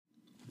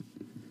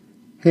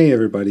Hey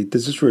everybody,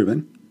 this is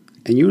Ruben,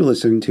 and you're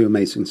listening to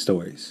Amazing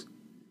Stories.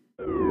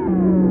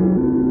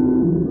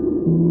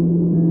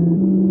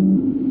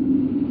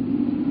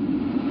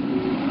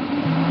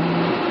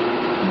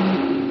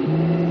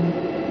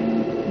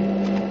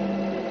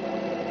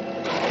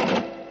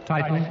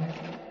 Title: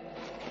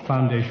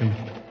 Foundation.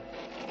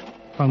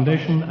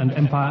 Foundation and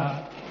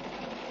Empire.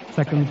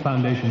 Second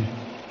Foundation.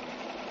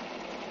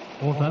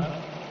 Author: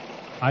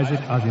 Isaac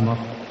Asimov.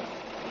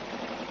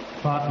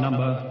 Part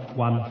number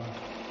 1.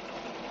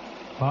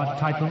 Part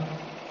title: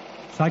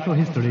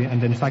 Psychohistory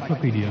and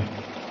Encyclopedia.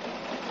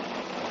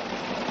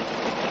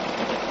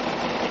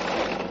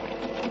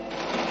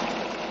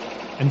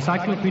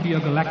 Encyclopedia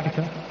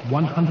Galactica,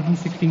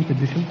 116th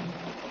edition.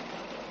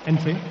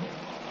 Entry: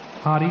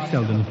 Hardy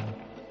Seldon.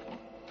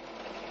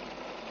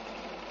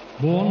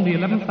 Born the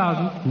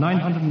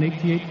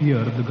 11,988th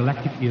year of the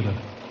Galactic Era.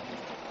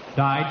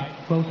 Died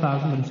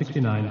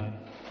 12,069.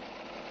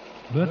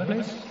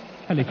 Birthplace: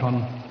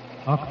 Helicon,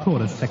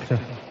 Arcturus sector.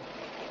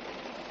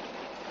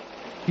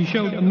 He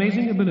showed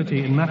amazing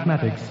ability in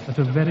mathematics at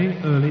a very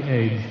early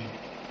age.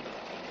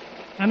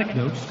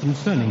 Anecdotes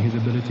concerning his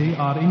ability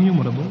are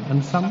innumerable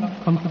and some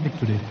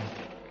contradictory.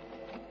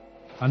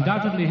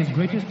 Undoubtedly his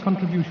greatest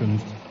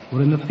contributions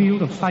were in the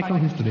field of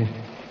psychohistory.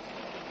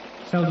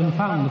 Seldon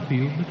found the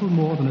field little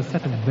more than a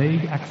set of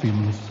vague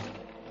axioms.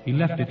 He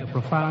left it a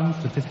profound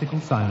statistical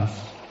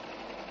science.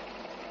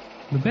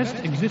 The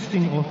best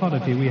existing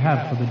authority we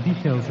have for the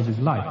details of his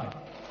life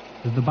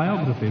is the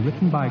biography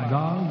written by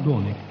Carl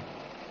Dornick,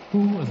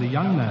 who, as a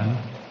young man,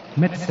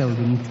 met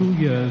Seldon 2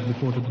 years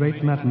before the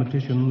great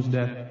mathematician's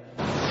death.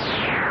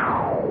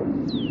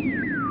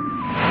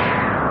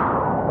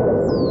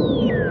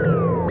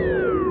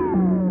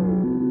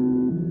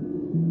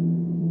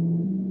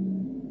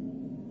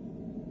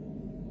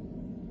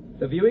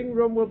 The viewing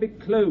room will be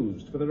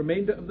closed for the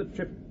remainder of the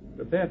trip.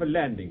 Prepare for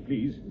landing,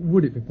 please.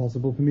 Would it be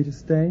possible for me to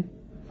stay?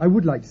 I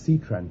would like to see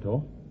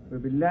Trantor.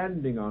 We'll be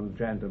landing on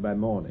Trantor by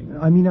morning.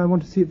 I mean, I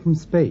want to see it from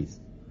space.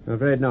 I'm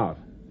afraid not.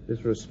 If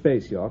this were a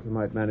space yacht, we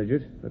might manage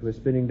it, but we're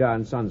spinning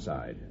down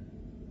Sunside.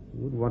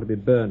 You wouldn't want to be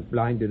burnt,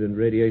 blinded, and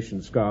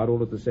radiation-scarred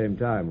all at the same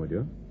time, would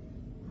you?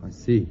 I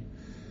see.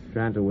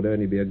 Trantor would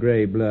only be a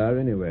grey blur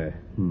anyway.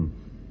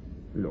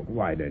 Look,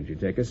 why don't you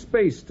take a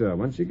space tour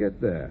once you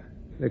get there?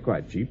 They're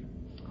quite cheap.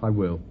 I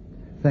will.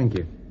 Thank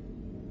you.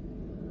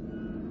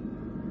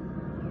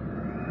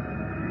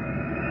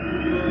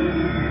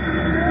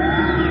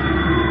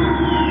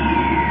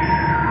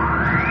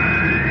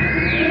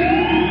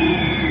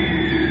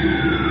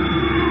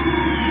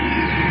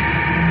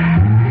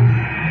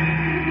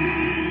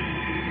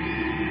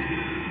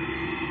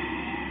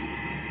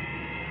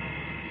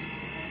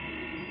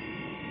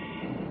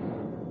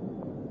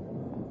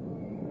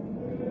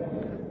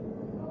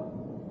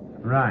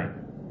 Right.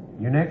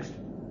 You next?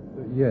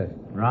 Yes.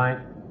 Right.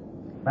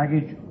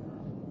 Baggage.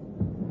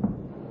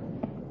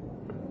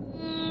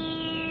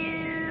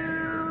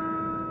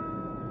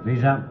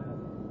 Visa.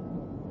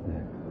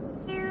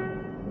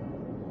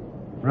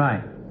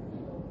 Right.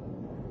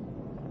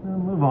 Well,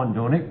 move on,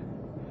 Dornick.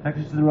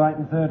 Taxis to the right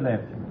and third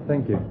left.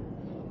 Thank you.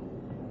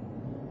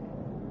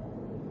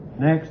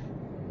 Next.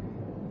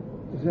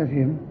 Is that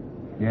him?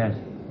 Yes.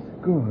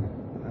 Good.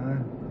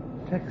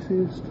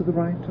 Taxis to the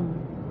right and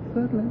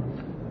third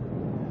left.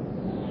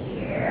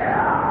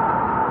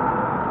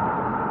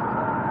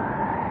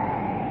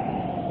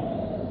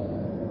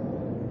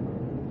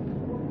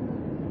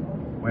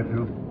 Where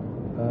to?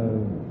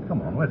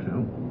 Come on, where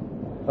to?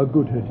 A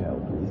good hotel,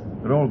 please.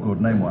 They're all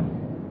good. Name one.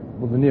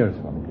 Well, the nearest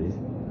one, please.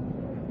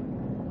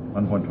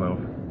 1.12.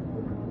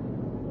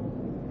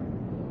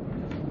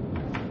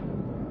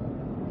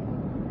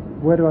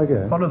 Where do I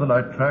go? Follow the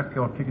light track.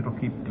 Your ticket will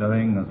keep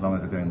glowing as long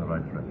as you're going in the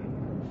right direction.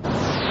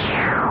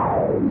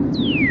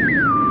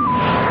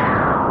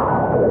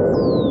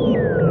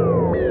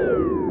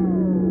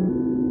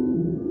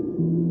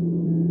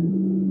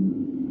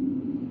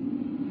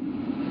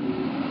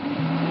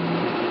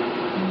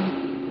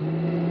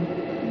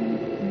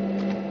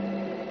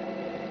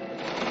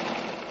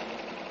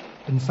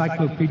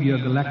 Encyclopedia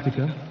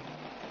Galactica,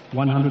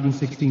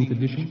 116th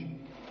edition.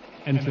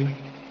 Entry: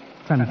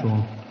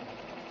 Trantor.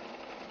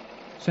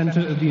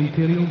 Center of the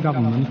Imperial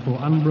Government for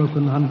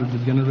unbroken hundreds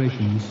of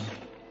generations.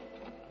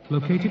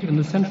 Located in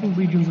the central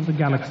regions of the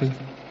galaxy,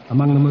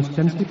 among the most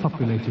densely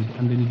populated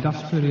and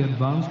industrially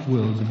advanced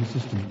worlds of the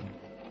system.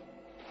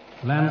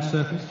 Land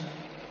surface: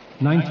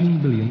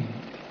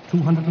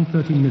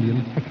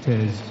 19,230,000,000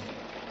 hectares.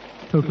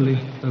 Totally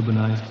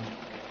urbanized.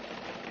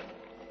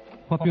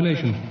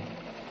 Population: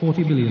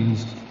 40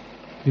 billions,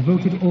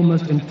 devoted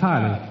almost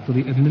entirely to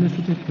the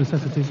administrative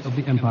necessities of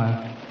the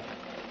Empire.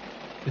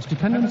 Its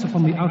dependence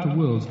upon the outer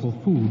worlds for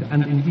food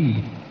and,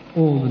 indeed,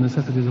 all the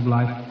necessities of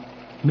life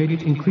made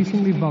it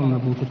increasingly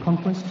vulnerable to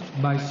conquest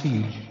by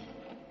siege.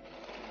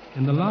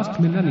 In the last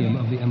millennium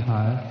of the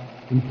Empire,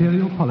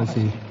 imperial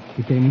policy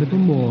became little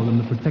more than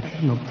the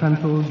protection of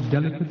Trantor's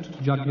delicate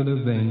jugular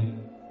vein.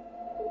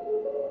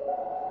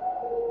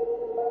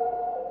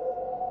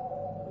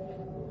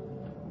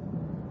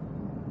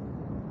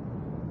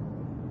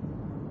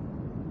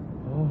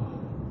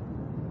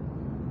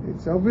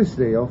 It's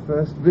obviously your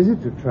first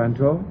visit to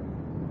Trantor.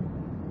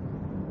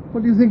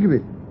 What do you think of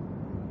it? I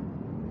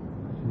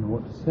don't know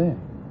what to say.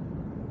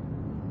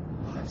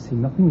 I've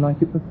seen nothing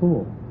like it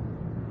before.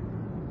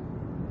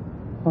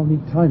 I'll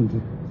need time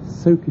to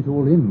soak it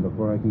all in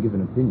before I can give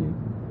an opinion.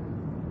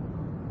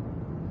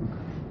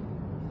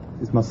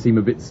 This must seem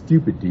a bit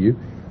stupid to you.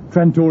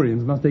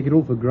 Trantorians must take it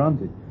all for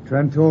granted.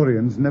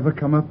 Trantorians never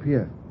come up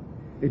here.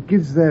 It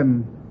gives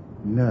them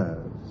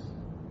nerves.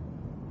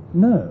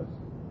 Nerves?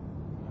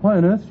 Why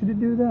on earth should it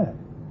do that?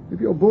 If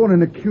you're born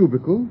in a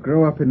cubicle,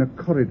 grow up in a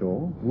corridor,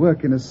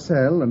 work in a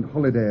cell, and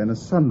holiday in a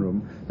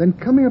sunroom, then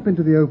coming up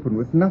into the open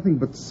with nothing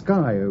but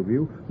sky over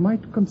you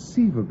might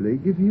conceivably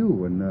give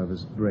you a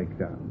nervous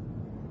breakdown.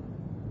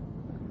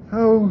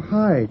 How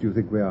high do you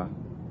think we are?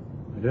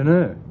 I don't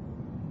know.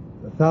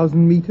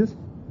 1,000 meters?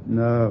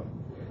 No,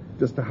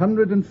 just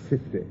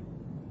 150.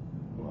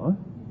 What?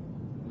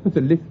 But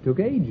the lift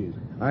took ages.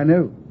 I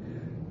know,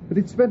 but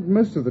it spent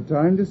most of the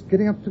time just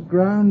getting up to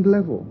ground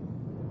level.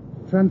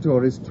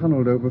 Trantor is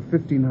tunneled over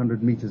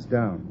 1,500 meters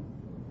down.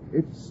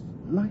 It's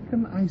like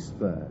an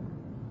iceberg.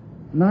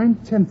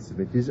 9/10 of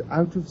it is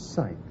out of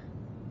sight.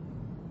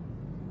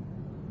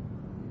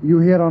 You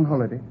here on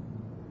holiday?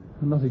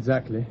 Not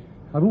exactly.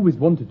 I've always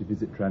wanted to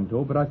visit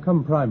Trantor, but I've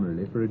come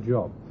primarily for a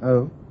job.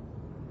 Oh?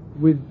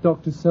 With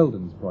Dr.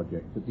 Selden's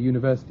project at the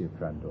University of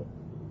Trantor.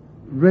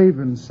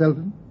 Raven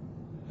Selden?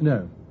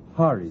 No,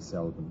 Hari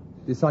Selden,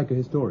 the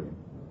psychohistorian.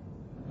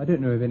 I don't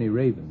know of any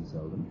Raven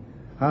Selden.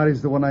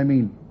 Harry's the one I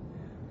mean.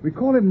 We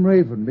call him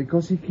Raven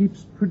because he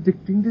keeps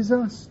predicting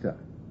disaster.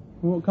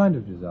 What kind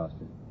of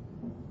disaster?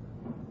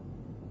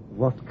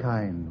 What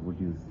kind would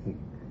you think?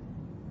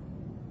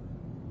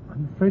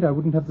 I'm afraid I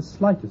wouldn't have the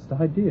slightest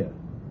idea.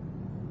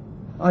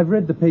 I've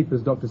read the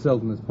papers Dr.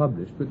 Selden has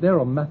published, but they're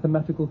on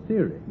mathematical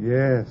theory.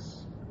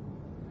 Yes.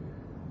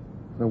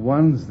 The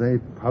ones they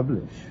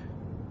publish.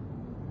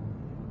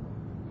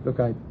 Look,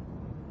 I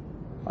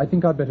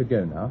think I'd better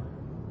go now.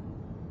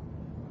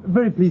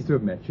 Very pleased to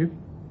have met you.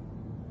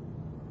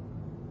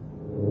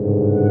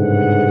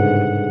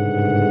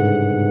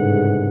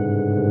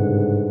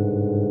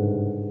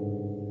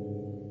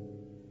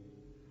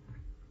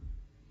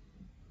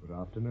 Good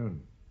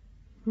afternoon.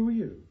 Who are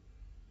you?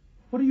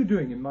 What are you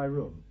doing in my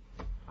room?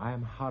 I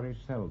am Hari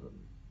Selden.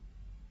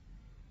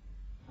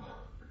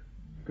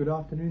 Good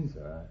afternoon,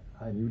 sir.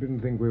 You didn't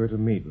think we were to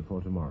meet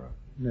before tomorrow?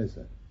 No,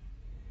 sir.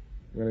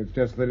 Well, it's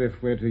just that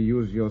if we're to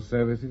use your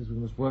services, we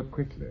must work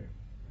quickly.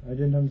 I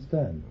don't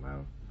understand.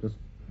 Well, just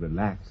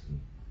relax and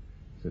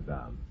sit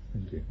down.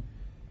 Thank you.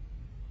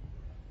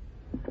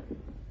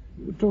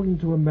 You were talking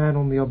to a man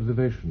on the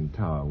observation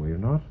tower, were you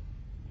not?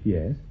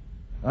 Yes.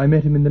 I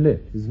met him in the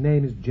lift. His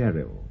name is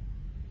Gerrill.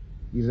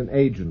 He's an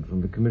agent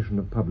from the Commission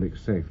of Public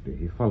Safety.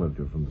 He followed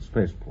you from the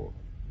spaceport.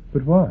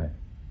 But why?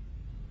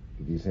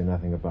 Did he say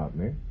nothing about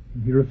me?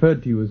 He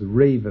referred to you as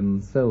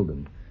Raven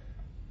Selden.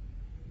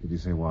 Did he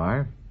say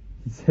why?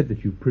 He said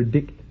that you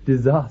predict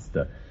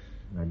disaster.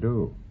 I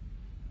do.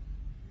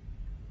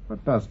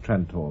 What does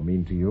Trantor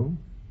mean to you?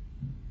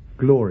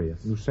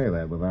 Glorious. You say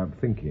that without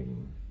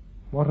thinking.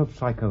 What of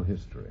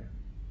psychohistory?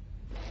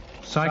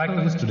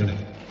 Psychohistory.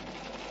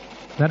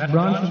 That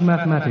branch of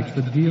mathematics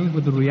that deals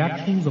with the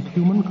reactions of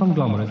human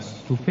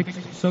conglomerates to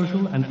fixed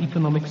social and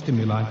economic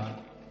stimuli.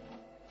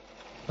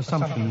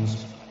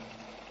 Assumptions.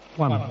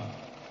 1.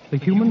 The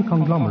human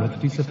conglomerate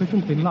be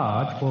sufficiently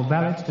large for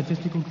valid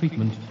statistical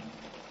treatment.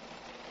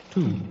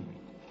 2.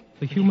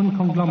 The human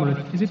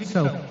conglomerate is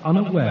itself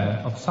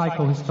unaware of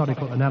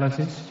psychohistorical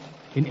analysis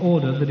in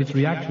order that its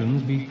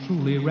reactions be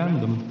truly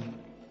random.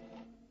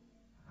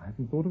 I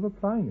hadn't thought of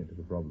applying it to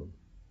the problem.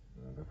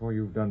 Before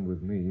you've done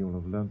with me, you'll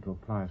have learnt to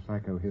apply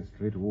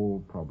psychohistory to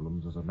all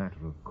problems as a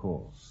matter of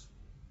course.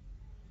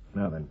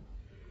 Now then,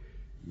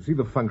 you see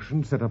the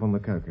function set up on the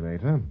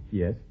calculator?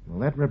 Yes. Well,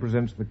 that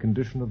represents the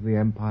condition of the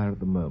Empire at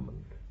the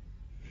moment.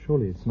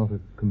 Surely it's not a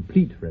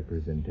complete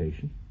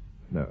representation.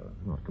 No,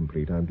 not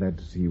complete. I'm glad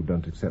to see you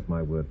don't accept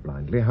my word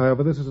blindly.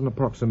 However, this is an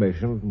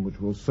approximation which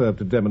will serve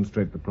to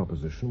demonstrate the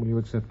proposition. Will you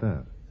accept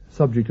that?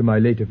 Subject to my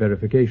later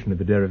verification of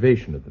the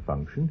derivation of the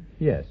function,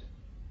 yes.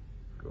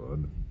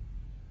 Good.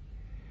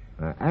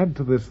 Now, add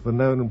to this the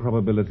known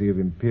probability of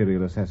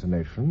imperial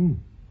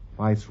assassination,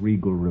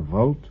 vice-regal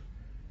revolt,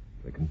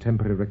 the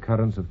contemporary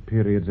recurrence of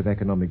periods of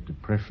economic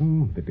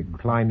depression, the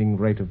declining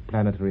rate of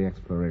planetary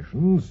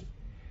explorations.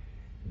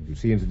 You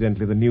see,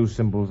 incidentally, the new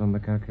symbols on the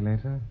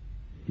calculator?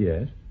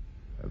 Yes.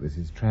 This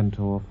is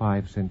Trantor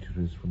 5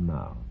 centuries from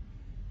now.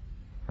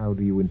 How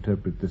do you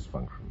interpret this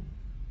function?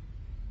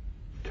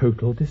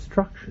 Total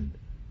destruction.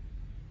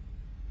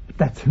 But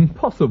that's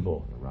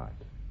impossible. Right.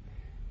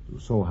 You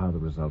saw how the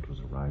result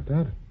was arrived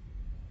at.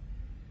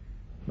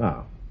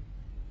 Now,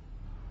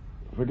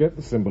 forget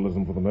the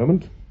symbolism for the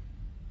moment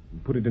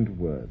and put it into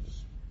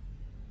words.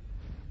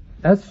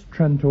 As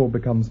Trantor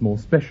becomes more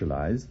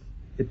specialized,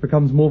 it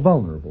becomes more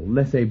vulnerable,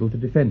 less able to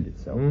defend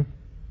itself.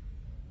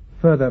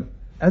 Further,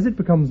 as it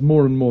becomes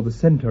more and more the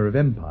center of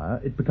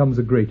empire, it becomes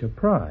a greater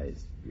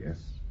prize. Yes.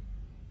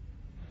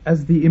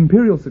 As the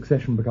imperial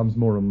succession becomes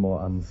more and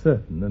more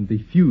uncertain and the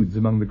feuds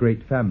among the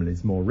great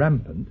families more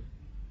rampant,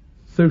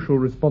 social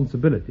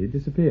responsibility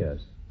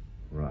disappears.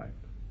 Right.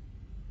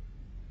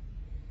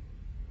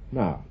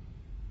 Now,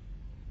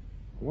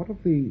 what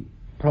of the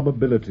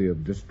probability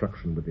of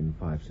destruction within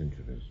 5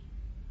 centuries?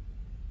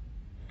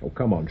 Oh,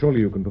 come on, surely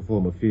you can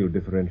perform a field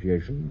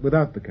differentiation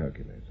without the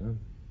calculator.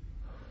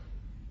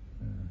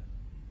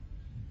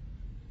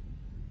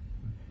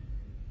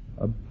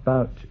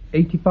 About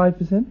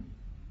 85%?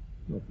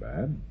 Not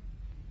bad,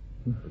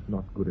 but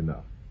not good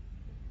enough.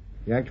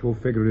 The actual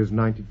figure is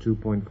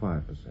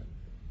 92.5%.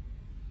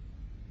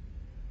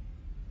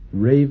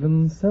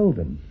 Raven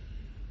Selden.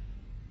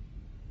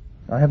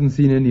 I haven't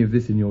seen any of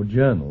this in your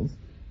journals.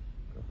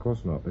 Of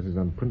course not. This is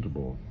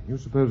unprintable. You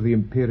suppose the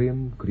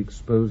Imperium could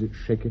expose its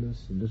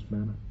shakiness in this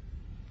manner?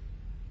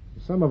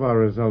 Some of our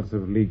results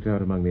have leaked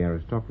out among the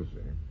aristocracy.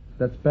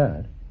 That's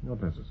bad.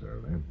 Not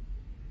necessarily.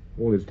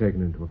 All is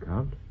taken into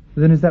account.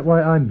 Then is that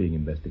why I'm being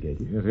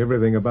investigated? Yes,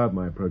 everything about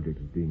my project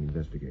is being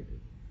investigated.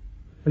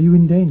 Are you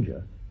in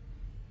danger?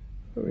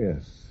 Oh,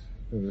 yes.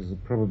 There is a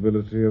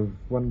probability of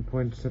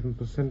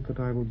 1.7% that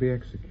I will be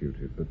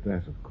executed, but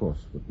that, of course,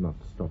 would not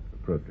stop the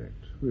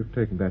project. We've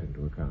taken that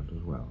into account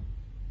as well.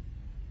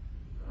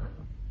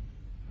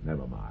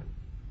 Never mind.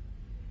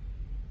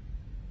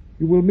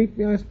 You will meet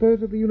me, I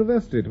suppose, at the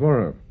university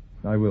tomorrow.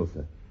 I will,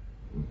 sir.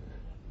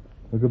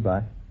 Well,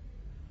 goodbye.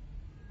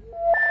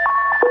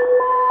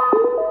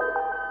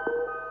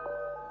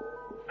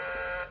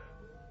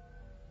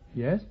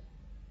 Yes?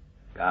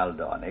 Karl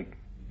Dornick,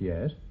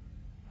 Yes?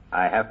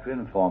 I have to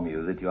inform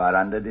you that you are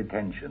under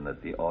detention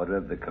at the order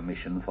of the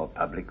Commission for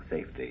Public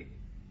Safety.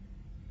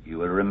 You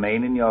will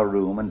remain in your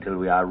room until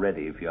we are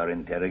ready for your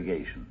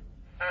interrogation.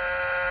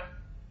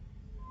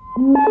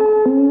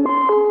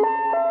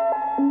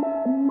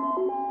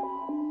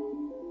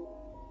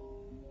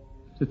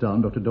 Sit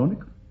down, Dr.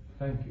 Dornick.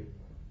 Thank you.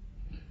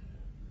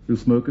 You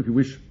smoke if you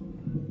wish.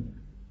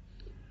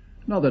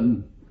 Now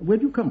then, where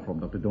do you come from,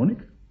 Dr.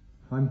 Dornick?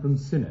 I'm from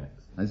Synax.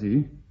 I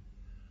see.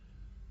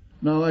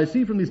 Now, I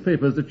see from these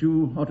papers that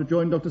you are to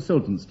join Dr.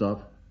 Selden's staff.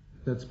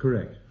 That's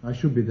correct. I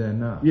should be there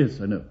now.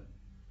 Yes, I know.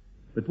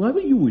 But why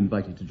were you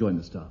invited to join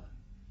the staff?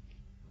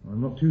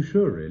 I'm not too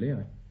sure, really.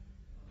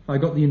 I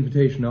got the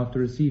invitation after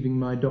receiving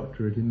my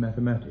doctorate in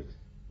mathematics.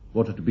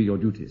 What are to be your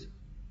duties?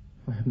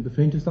 I haven't the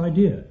faintest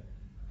idea.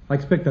 I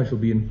expect I shall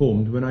be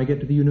informed when I get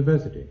to the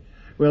university.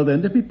 Well,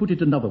 then, let me put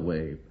it another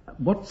way.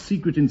 What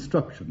secret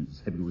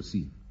instructions have you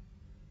received?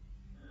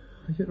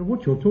 I don't know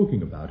what you're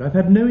talking about. I've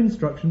had no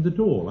instructions at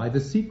all, either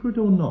secret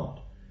or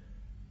not.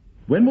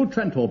 When will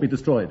Trantor be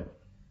destroyed?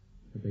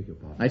 I beg your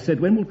pardon? I said,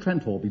 when will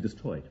Trantor be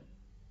destroyed?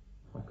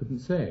 I couldn't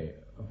say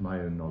of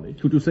my own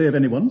knowledge. Could you say of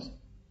anyone's?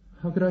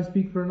 How could I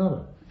speak for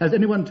another? Has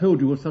anyone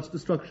told you of such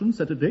destruction?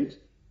 Set a date?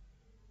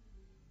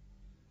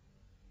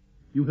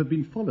 You have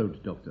been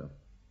followed, Doctor.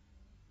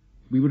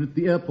 We were at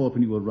the airport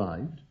when you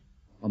arrived,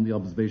 on the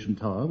observation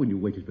tower when you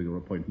waited for your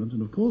appointment,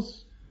 and of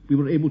course, we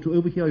were able to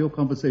overhear your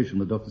conversation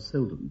with Dr.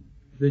 Selden.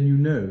 Then you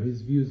know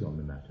his views on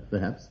the matter.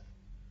 Perhaps.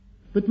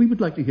 But we would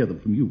like to hear them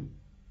from you.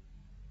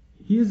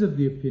 He is of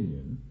the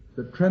opinion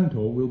that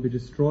Trantor will be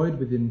destroyed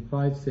within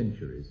 5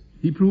 centuries.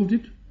 He proved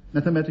it,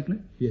 mathematically?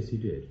 Yes, he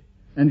did.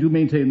 And you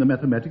maintain the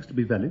mathematics to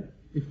be valid?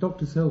 If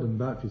Dr. Selden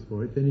vouches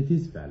for it, then it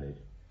is valid.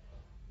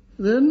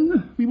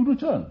 Then we will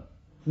return.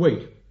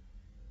 Wait.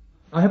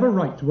 I have a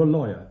right to a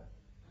lawyer.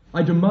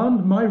 I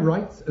demand my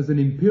rights as an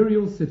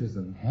imperial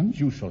citizen. And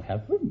you shall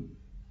have them.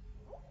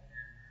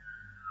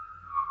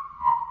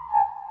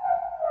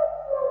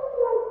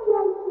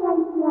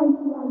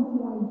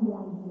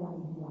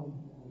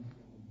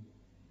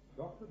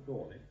 Dr.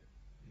 Dornick,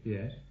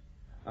 Yes?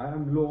 I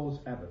am Law's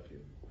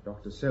advocate.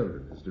 Dr.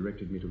 Selden has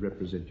directed me to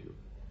represent you.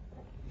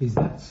 Is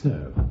that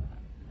so?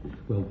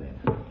 Well then,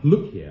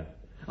 look here.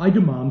 I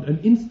demand an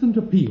instant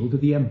appeal to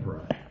the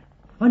Emperor.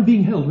 I'm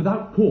being held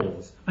without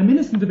cause. I'm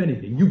innocent of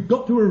anything. You've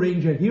got to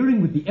arrange a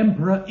hearing with the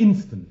Emperor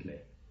instantly.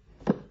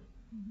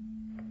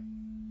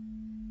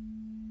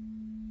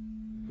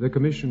 The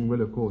Commission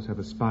will, of course, have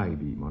a spy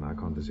beam on our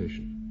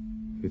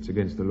conversation. It's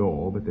against the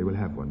law, but they will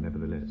have one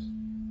nevertheless.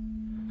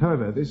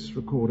 However, this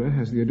recorder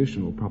has the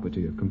additional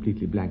property of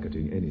completely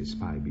blanketing any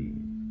spy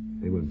beam.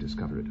 They won't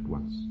discover it at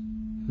once.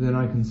 Then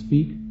I can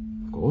speak?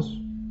 Of course.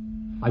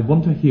 I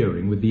want a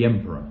hearing with the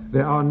Emperor.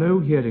 There are no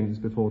hearings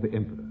before the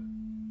Emperor.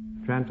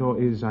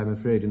 Trantor is, I'm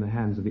afraid, in the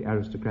hands of the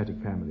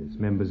aristocratic families,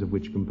 members of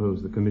which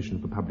compose the Commission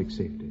for Public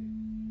Safety.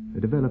 A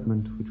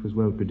development which was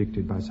well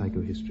predicted by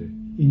psychohistory.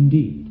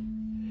 Indeed.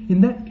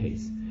 In that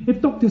case,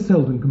 if Dr.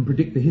 Selden can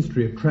predict the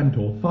history of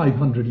Trantor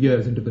 500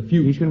 years into the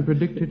future... He can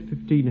predict it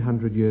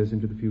 1,500 years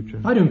into the future.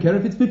 I don't care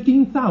if it's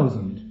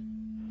 15,000.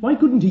 Why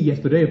couldn't he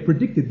yesterday have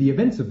predicted the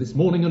events of this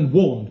morning and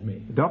warned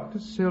me? Dr.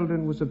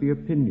 Selden was of the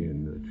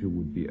opinion that you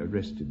would be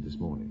arrested this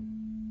morning.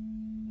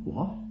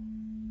 What?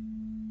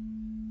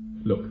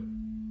 Look,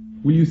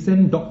 will you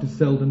send Dr.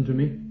 Selden to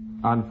me?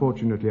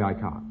 Unfortunately, I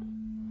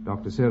can't.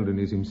 Dr. Selden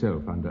is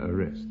himself under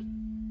arrest.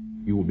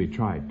 You will be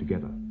tried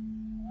together.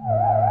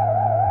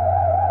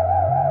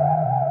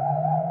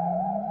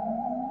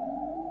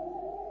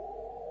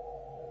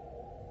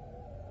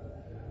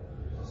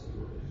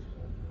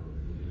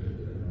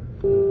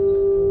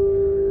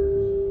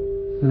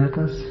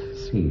 Let us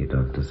see,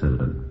 Dr.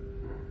 Selden.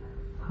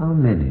 How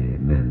many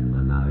men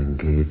are now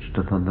engaged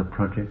upon the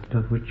project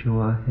of which you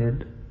are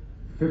head?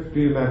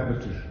 50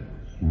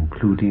 mathematicians.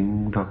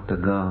 Including Dr.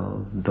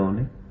 Garl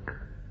Dornick?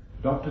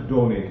 Dr.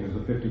 Dornick is the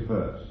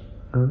 51st.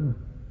 Oh,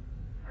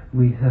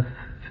 we have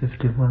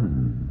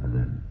 51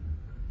 then.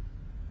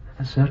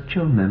 Search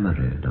your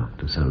memory,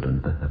 Dr.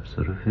 Selden. Perhaps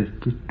there are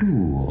 52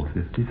 or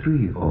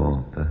 53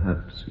 or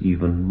perhaps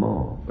even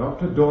more.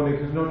 Dr.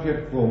 Dornick has not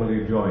yet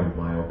formally joined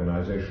my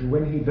organization.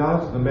 When he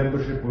does, the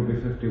membership will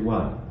be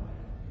 51.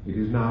 It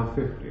is now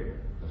 50,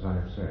 as I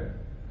have said.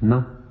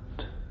 Not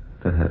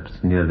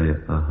perhaps nearly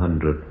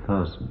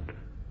 100,000.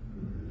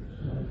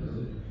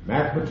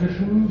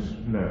 Mathematicians?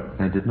 No.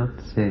 I did not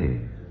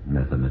say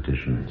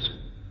mathematicians.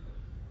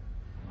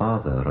 Are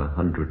there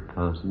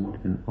 100,000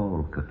 in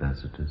all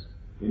capacities?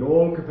 In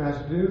all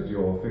capacities,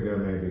 your figure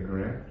may be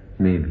correct.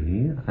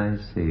 Maybe I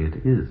say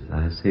it is.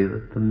 I say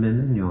that the men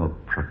in your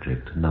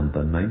project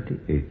number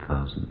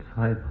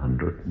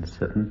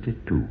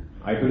 98,572.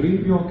 I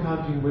believe you're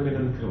counting women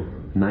and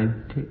children.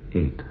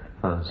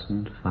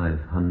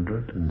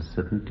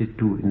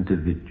 98,572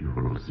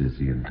 individuals is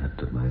the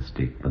intent of my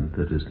statement.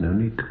 There is no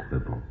need to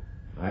quibble.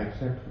 I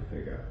accept the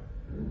figure.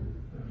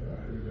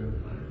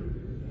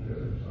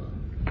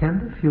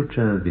 Can the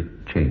future be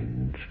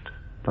changed,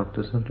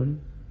 Dr. Selden?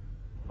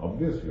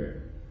 Obviously.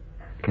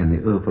 Can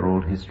the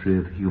overall history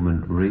of the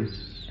human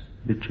race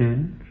be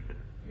changed?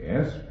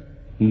 Yes.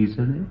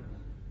 Easily?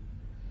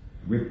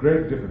 With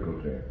great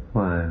difficulty.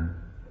 Why?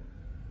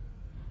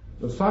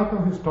 The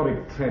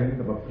psychohistoric trend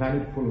of a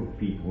planet full of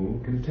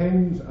people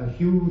contains a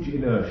huge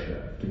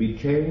inertia. To be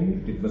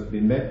changed, it must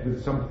be met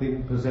with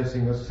something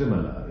possessing a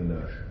similar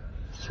inertia.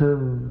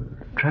 So,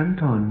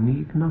 Trantor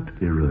need not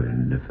be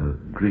ruined if a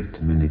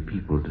great many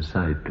people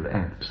decide to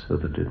act so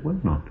that it will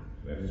not.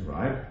 That is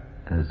right.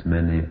 As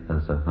many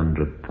as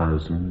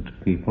 100,000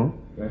 people?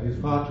 That is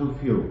far too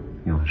few.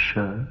 You're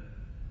sure?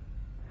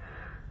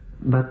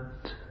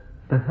 But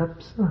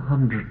perhaps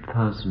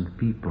 100,000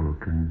 people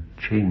can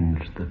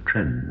change the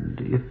trend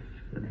if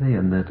they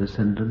and their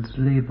descendants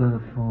labor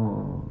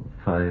for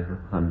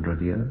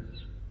 500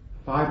 years.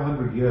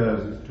 500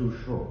 years is too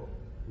short.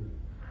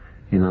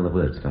 In other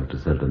words, Dr.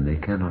 Selden, they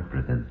cannot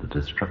prevent the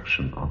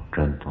destruction of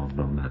Trantor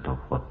no matter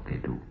what they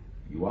do.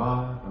 You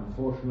are,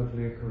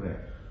 unfortunately,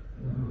 correct.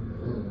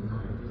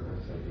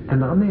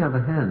 And on the other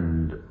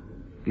hand,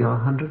 your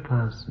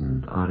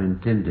 100,000 are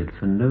intended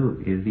for no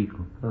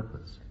illegal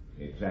purpose.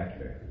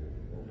 Exactly.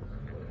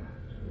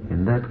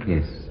 In that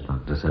case,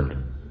 Dr.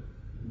 Selden,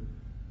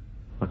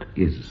 what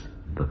is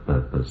the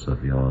purpose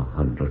of your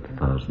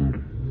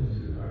 100,000?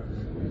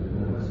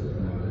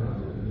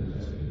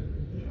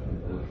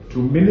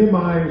 To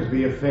minimize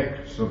the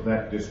effects of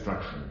that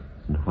destruction.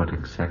 And what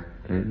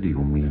exactly do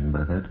you mean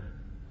by that?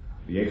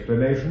 The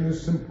explanation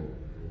is simple.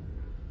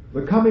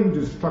 The coming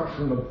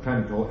destruction of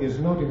Trantor is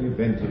not an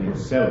event in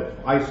itself,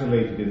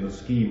 isolated in the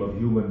scheme of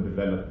human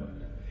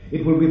development.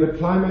 It will be the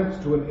climax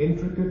to an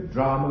intricate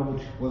drama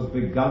which was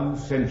begun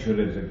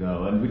centuries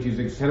ago and which is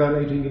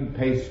accelerating in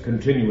pace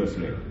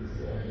continuously.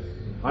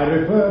 I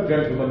refer,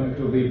 gentlemen,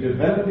 to the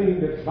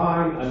developing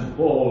decline and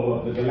fall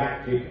of the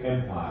Galactic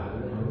Empire.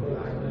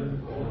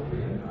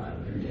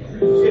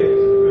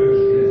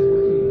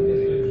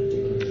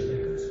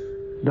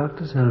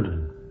 Dr.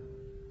 Selden,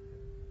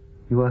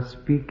 you are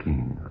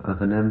speaking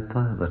of an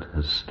empire that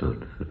has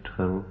stood for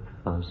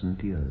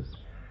 12,000 years.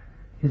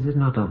 Is it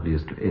not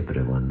obvious to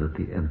everyone that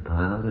the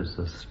empire is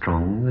as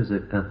strong as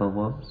it ever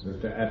was?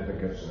 Mr.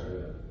 Advocate,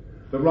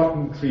 the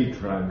rotten tree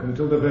trunk,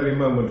 until the very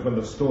moment when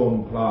the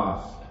storm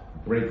blast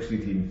breaks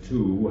it in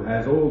two,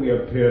 has all the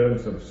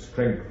appearance of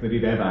strength that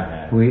it ever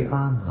had. We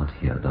are not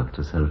here,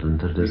 Dr. Selden,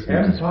 to listen The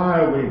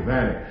empire will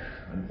vanish,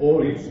 and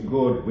all its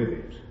good with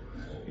it.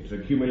 Its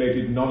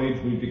accumulated knowledge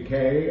will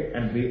decay,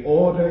 and the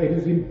order it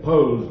has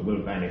imposed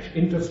will vanish.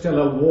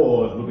 Interstellar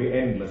wars will be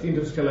endless.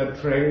 Interstellar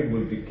trade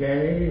will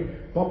decay.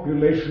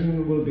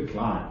 Population will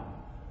decline.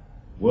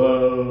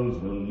 Worlds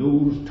will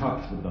lose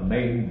touch with the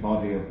main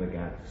body of the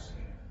galaxy.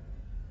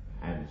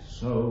 And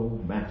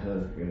so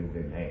matters will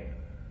remain.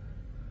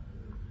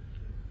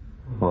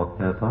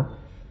 Forever?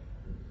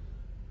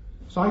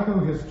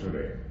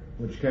 Psychohistory,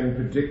 which can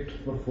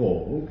predict the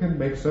fall, can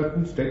make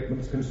certain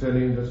statements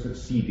concerning the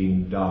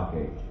succeeding Dark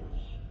Ages.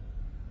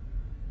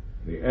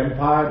 The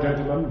Empire,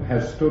 gentlemen,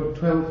 has stood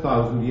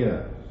 12,000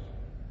 years.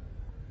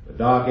 The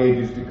Dark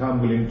Ages to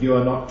come will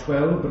endure not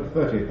 12, but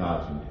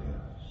 30,000 years.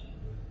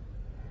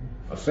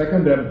 A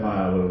second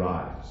empire will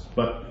rise,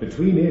 but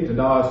between it and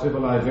our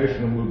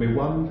civilization will be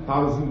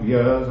 1,000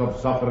 years of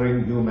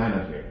suffering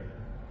humanity.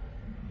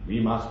 We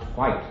must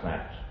fight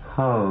that.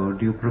 How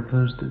do you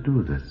propose to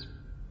do this?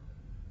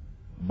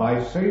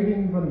 By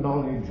saving the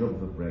knowledge of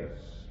the race.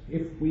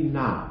 If we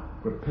now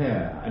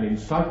prepare an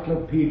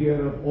encyclopedia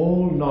of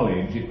all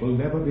knowledge, it will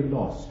never be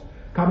lost.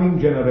 Coming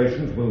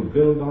generations will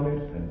build on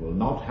it and will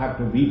not have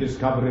to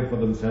rediscover it for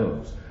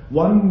themselves.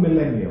 1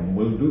 millennium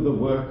will do the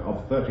work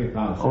of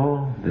 30,000.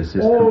 All this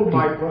is All complete.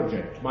 my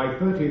project, my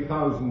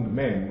 30,000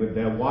 men with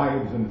their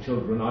wives and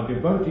children are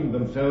devoting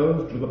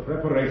themselves to the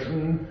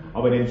preparation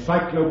of an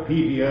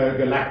Encyclopedia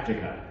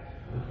Galactica.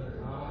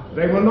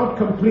 They will not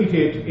complete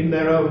it in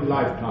their own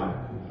lifetime.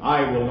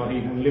 I will not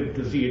even live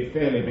to see it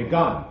fairly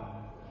begun.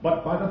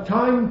 But by the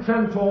time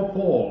Trantor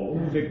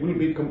falls, it will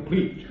be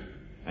complete,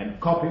 and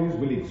copies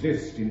will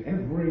exist in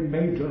every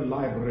major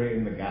library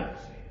in the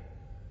galaxy.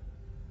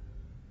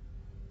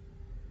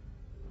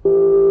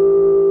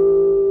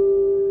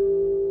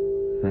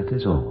 That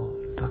is all,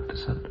 Dr.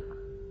 Selden.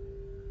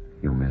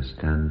 You may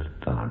stand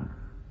down.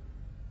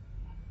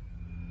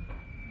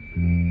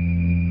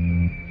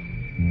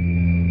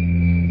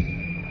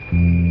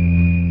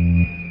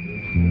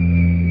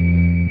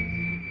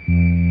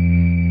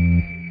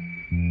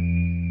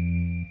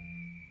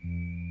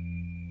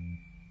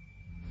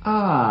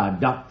 Ah,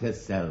 Dr.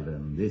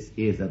 Selden, this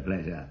is a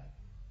pleasure.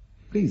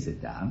 Please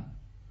sit down.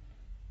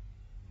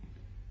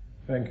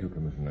 Thank you,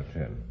 Commissioner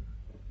Chen.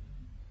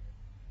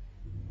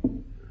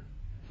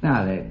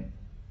 Now then,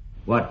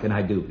 what can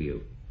I do for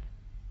you?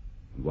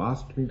 You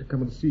asked me to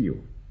come and see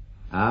you.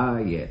 Ah,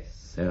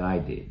 yes, so I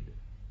did.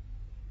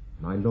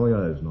 My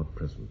lawyer is not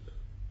present.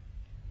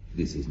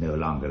 This is no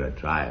longer a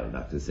trial,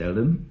 Dr.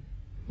 Selden.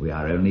 We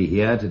are only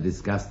here to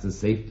discuss the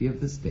safety of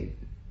the state.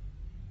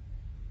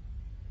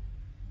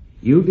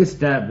 You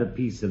disturb the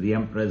peace of the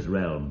Emperor's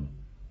realm.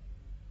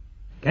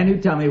 Can you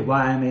tell me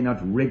why I may not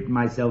rid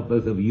myself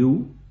both of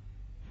you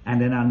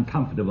and an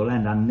uncomfortable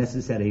and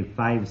unnecessary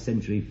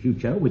 5-century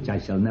future which I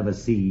shall never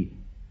see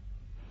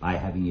by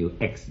having you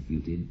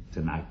executed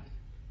tonight?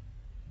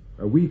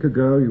 A week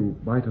ago you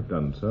might have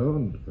done so,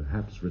 and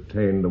perhaps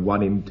retained the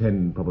 1 in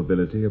 10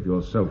 probability of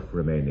yourself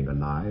remaining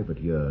alive at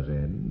year's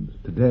end.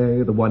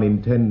 Today, the 1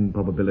 in 10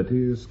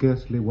 probability is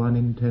scarcely 1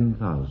 in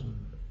 10,000.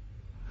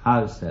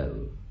 How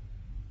so?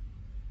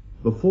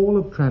 The fall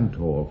of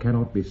Trantor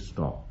cannot be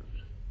stopped,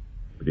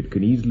 but it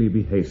can easily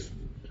be hastened.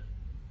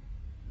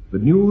 The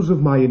news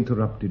of my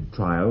interrupted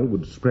trial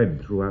would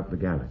spread throughout the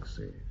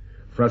galaxy.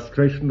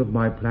 Frustration of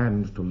my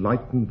plans to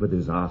lighten the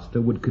disaster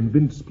would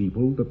convince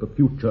people that the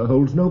future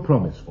holds no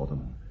promise for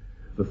them.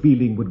 The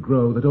feeling would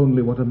grow that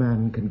only what a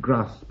man can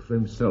grasp for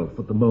himself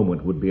at the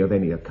moment would be of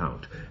any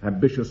account.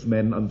 Ambitious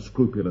men,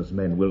 unscrupulous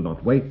men will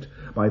not wait.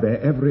 By their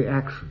every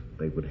action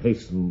they would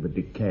hasten the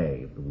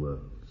decay of the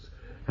worlds.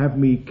 Have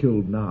me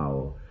killed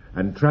now,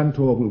 and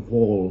Trantor will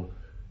fall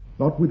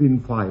not within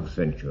 5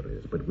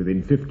 centuries, but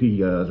within 50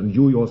 years, and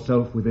you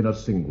yourself within a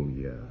single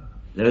year.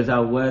 Those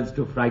are words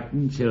to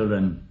frighten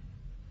children.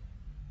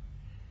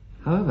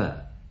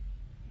 However,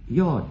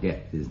 your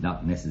death is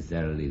not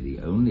necessarily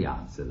the only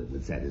answer that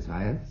would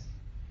satisfy us.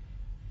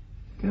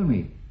 Tell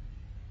me,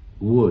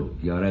 would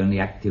your only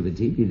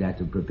activity be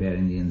that of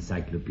preparing the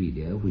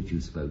encyclopedia of which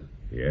you spoke?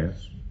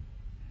 Yes.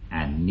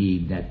 And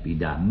need that be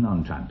done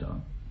on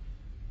Trantor?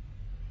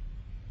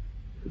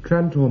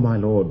 Trantor, my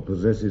lord,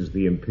 possesses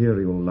the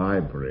Imperial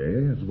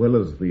Library as well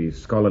as the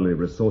scholarly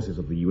resources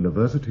of the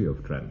University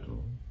of Trantor.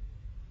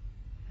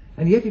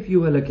 And yet if you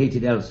were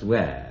located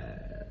elsewhere,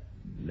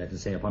 let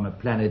us say upon a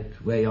planet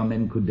where your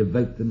men could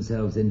devote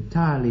themselves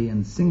entirely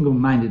and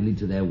single-mindedly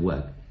to their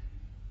work,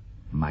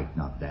 might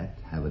not that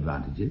have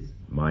advantages?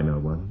 Minor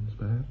ones,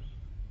 perhaps?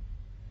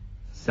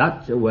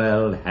 Such a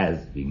world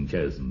has been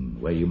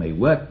chosen, where you may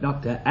work,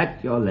 Doctor,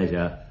 at your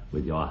leisure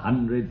with your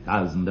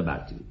 100,000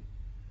 about you.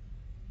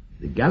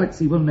 The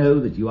galaxy will know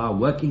that you are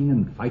working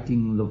and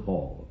fighting the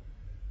fall.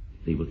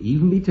 They will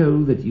even be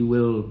told that you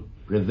will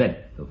prevent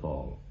the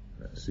fall.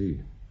 I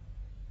see.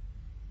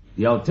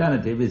 The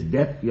alternative is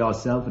death for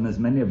yourself and as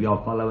many of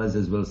your followers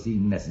as will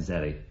seem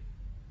necessary.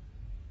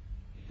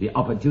 The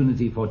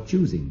opportunity for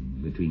choosing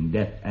between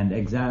death and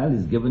exile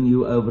is given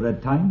you over a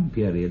time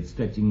period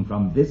stretching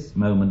from this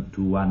moment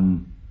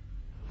to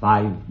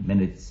 5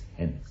 minutes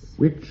hence.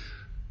 Which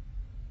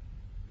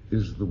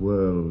is the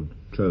world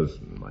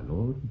chosen, my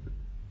lord?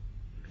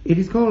 It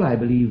is called, I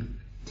believe,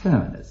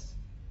 Terminus.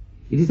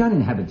 It is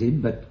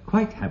uninhabited, but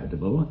quite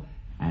habitable,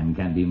 and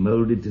can be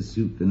molded to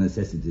suit the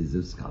necessities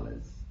of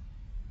scholars.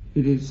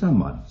 It is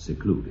somewhat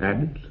secluded.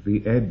 At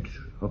the edge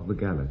of the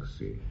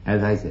galaxy.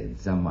 As I said,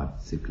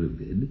 somewhat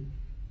secluded.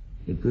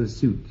 It will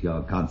suit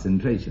your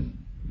concentration.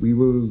 We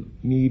will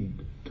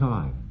need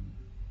time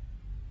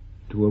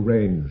to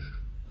arrange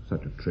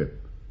such a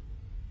trip.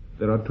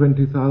 There are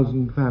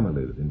 20,000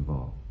 families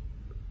involved.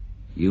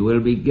 You will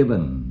be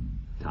given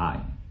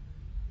time.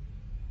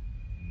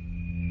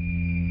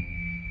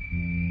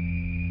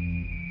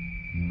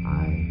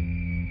 I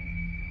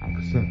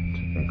accept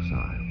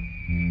exile.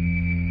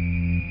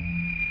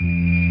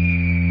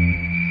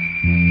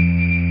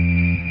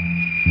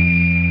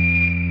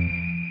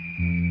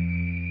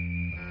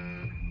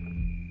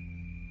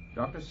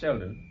 Dr.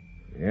 Selden,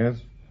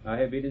 Yes? I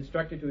have been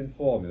instructed to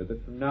inform you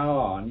that from now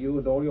on you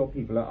and all your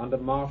people are under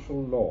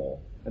martial law,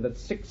 and that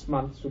 6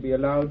 months will be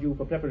allowed you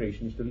for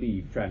preparations to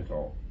leave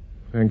Trantor.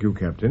 Thank you,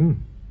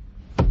 Captain.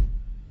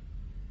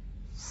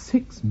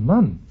 6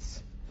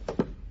 months?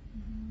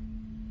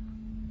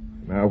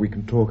 Now we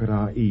can talk at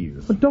our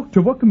ease. But,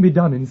 Doctor, what can be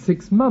done in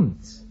 6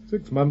 months?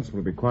 6 months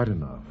will be quite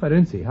enough. I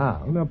don't see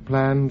how. In a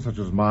plan such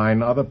as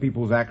mine, other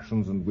people's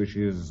actions and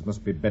wishes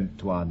must be bent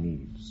to our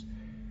needs.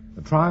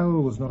 The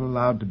trial was not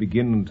allowed to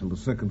begin until the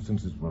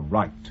circumstances were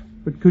right.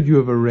 But could you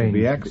have arranged...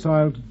 To be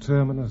exiled to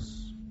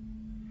Terminus.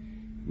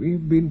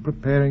 We've been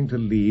preparing to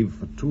leave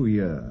for 2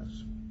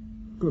 years.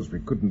 Of course, we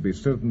couldn't be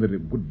certain that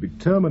it would be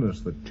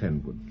Terminus that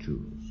Chen would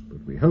choose,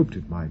 but we hoped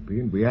it might be,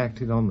 and we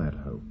acted on that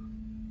hope.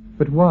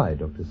 But why,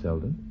 Dr.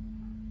 Selden?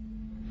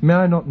 May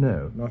I not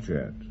know? Not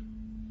yet.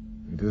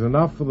 It is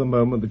enough for the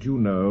moment that you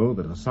know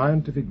that a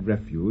scientific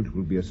refuge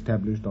will be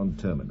established on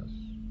Terminus,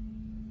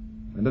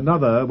 and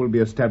another will be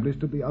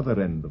established at the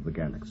other end of the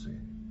galaxy,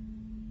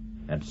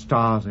 at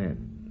Star's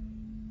End.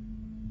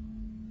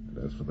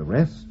 And as for the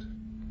rest,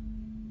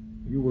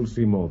 you will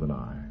see more than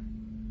I.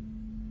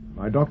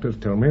 My doctors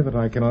tell me that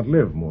I cannot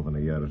live more than a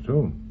year or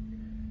two,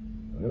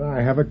 that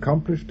I have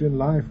accomplished in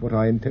life what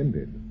I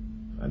intended,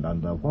 and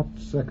under what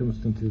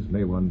circumstances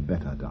may one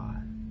better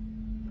die?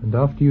 And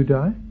after you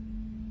die?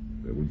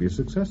 There will be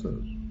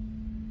successors.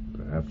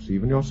 Perhaps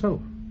even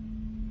yourself.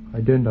 I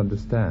don't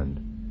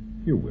understand.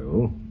 You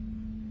will.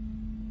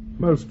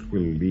 Most will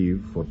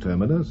leave for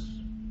Terminus,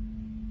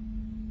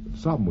 but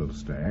some will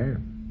stay.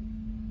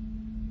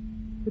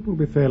 It will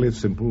be fairly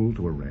simple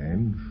to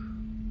arrange.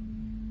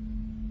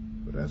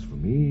 But as for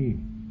me,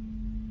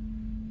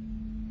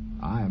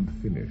 I am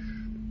finished.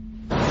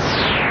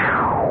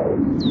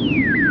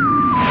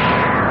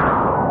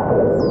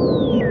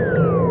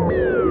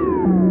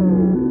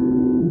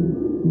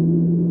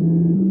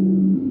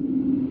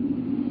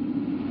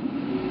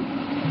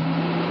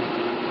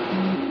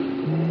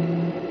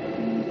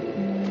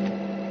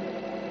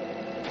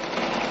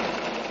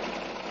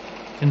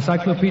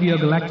 Encyclopedia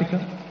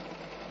Galactica,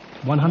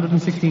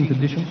 116th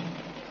edition,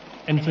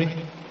 entry,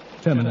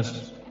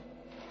 Terminus.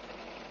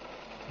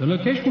 The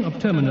location of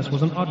Terminus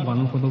was an odd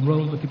one for the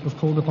role that it was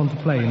called upon to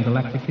play in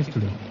galactic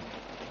history,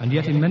 and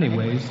yet in many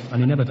ways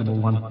an inevitable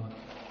one.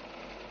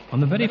 On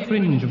the very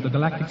fringe of the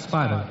galactic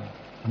spiral,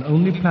 an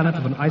only planet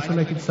of an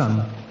isolated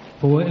sun,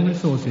 poor in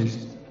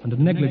resources and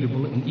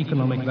negligible in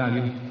economic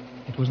value,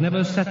 it was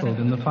never settled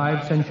in the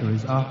 5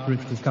 centuries after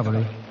its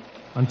discovery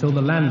until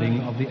the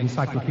landing of the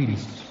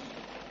encyclopedists.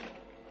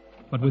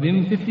 But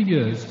within 50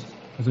 years,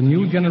 as a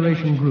new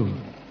generation grew,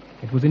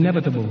 it was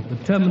inevitable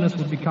that Terminus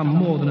would become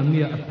more than a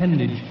mere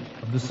appendage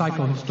of the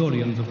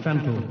psychohistorians of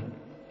Trantor.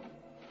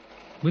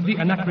 With the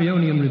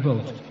Anacreonian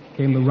revolt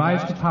came the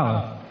rise to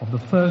power of the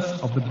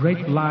first of the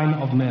great line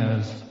of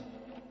mayors,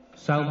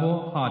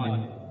 Salvor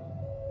Hardin.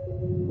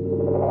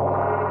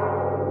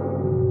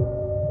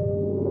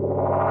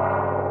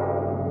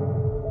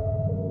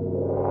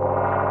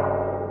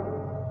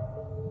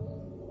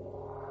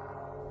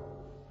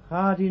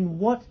 Hardin,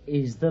 what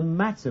is the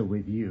matter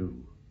with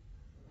you?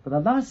 For the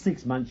last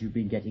 6 months you've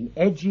been getting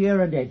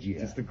edgier and edgier.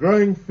 Just a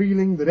growing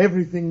feeling that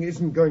everything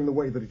isn't going the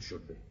way that it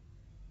should be.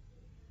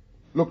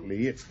 Look,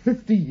 Lee, it's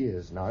 50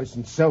 years now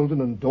since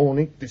Selden and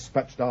Dornick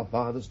dispatched our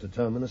fathers to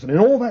Terminus, and in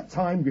all that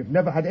time we've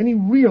never had any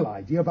real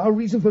idea of our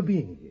reason for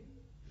being here.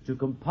 To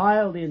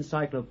compile the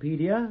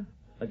encyclopedia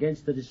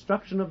against the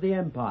destruction of the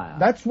Empire.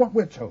 That's what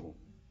we're told.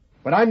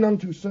 But I'm none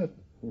too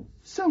certain.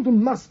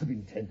 Selden must have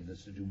intended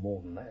us to do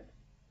more than that.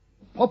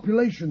 The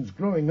population's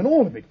growing, and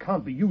all of it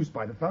can't be used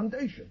by the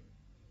Foundation.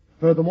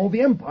 Furthermore,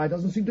 the Empire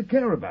doesn't seem to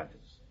care about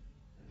us.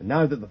 And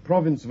now that the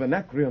province of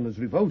Anacreon has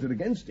revolted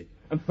against it,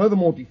 and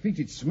furthermore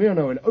defeated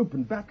Smyrna in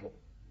open battle,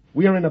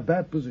 we are in a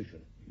bad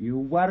position. You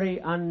worry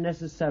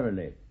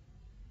unnecessarily.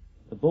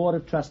 The Board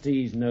of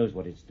Trustees knows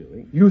what it's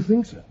doing. You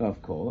think so?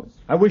 Of course.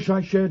 I wish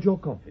I shared your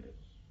confidence.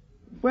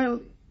 Well,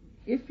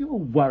 if you're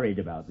worried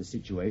about the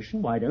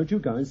situation, why don't you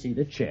go and see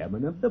the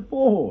chairman of the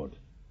board?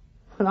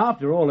 Well,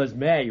 after all, as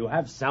mayor, you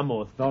have some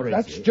authority.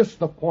 That's just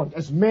the point.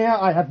 As mayor,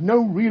 I have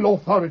no real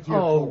authority at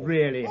all. Oh,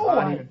 really? Oh,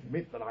 I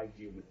admit that I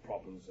deal with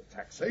problems of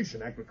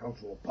taxation,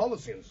 agricultural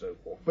policy, and so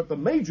forth. But the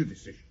major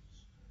decisions,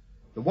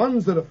 the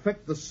ones that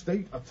affect the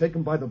state, are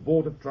taken by the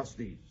Board of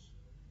Trustees.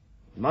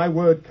 My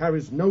word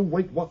carries no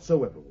weight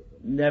whatsoever with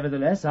them.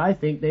 Nevertheless, I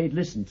think they'd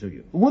listen to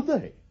you. Would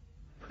they?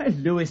 Well,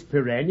 Louis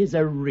Pirenne is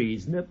a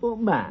reasonable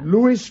man.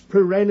 Louis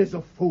Pirenne is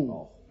a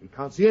fool. He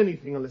can't see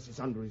anything unless it's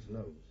under his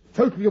nose.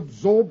 Totally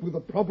absorbed with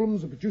the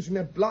problems of producing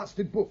their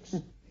blasted books.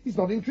 He's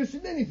not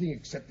interested in anything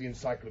except the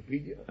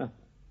encyclopedia.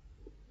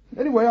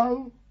 Anyway,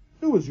 I'll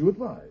do as you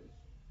advise.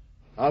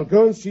 I'll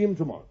go and see him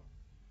tomorrow.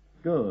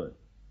 Good.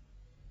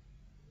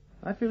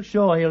 I feel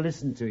sure he'll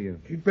listen to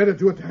you. He'd better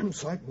do a damn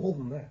sight more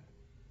than that.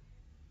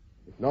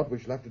 If not, we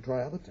shall have to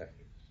try other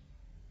tactics.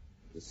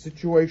 The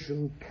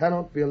situation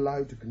cannot be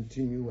allowed to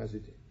continue as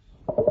it is.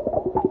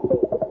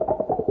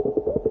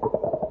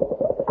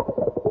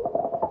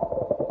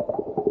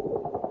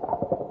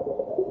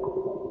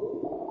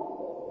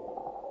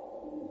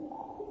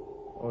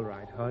 All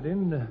right,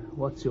 Hardin,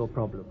 what's your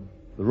problem?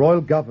 The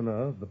royal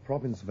governor of the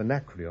province of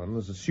Anacreon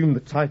has assumed the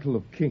title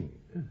of king.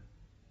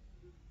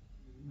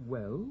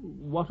 Well,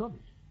 what of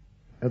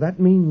it? That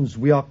means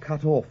we are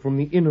cut off from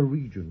the inner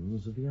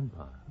regions of the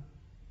empire.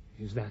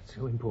 Is that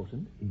so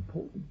important?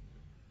 Important?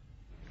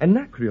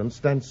 Anacreon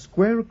stands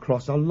square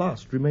across our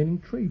last remaining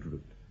trade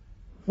route.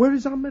 Where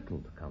is our metal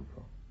to come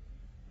from?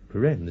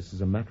 Pirenne, this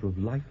is a matter of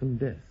life and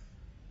death.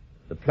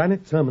 The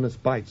planet Terminus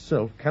by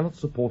itself cannot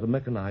support a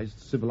mechanized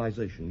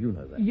civilization. You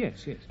know that.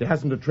 Yes, yes. There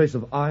hasn't a trace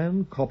of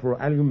iron, copper,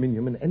 or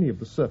aluminium in any of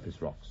the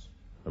surface rocks,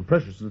 and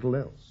precious little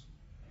else.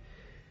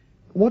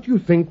 What do you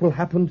think will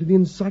happen to the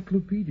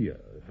encyclopedia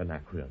if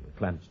Anacreon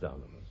clamps down on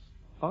us?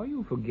 Are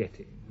you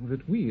forgetting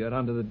that we are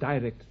under the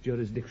direct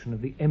jurisdiction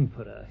of the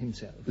Emperor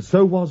himself?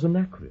 So was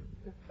Anacreon.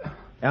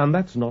 And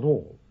that's not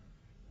all.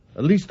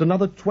 At least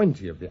another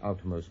 20 of the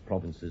outermost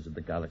provinces of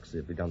the galaxy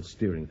have begun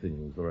steering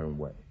things their own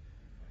way.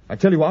 I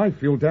tell you, I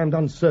feel damned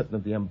uncertain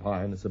of the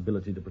Empire and its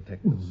ability to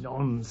protect us.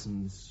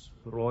 Nonsense.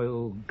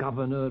 Royal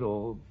governor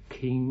or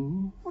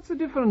king? What's the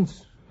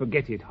difference?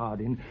 Forget it,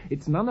 Hardin.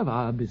 It's none of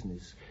our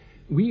business.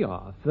 We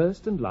are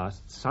first and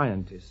last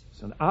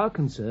scientists, and our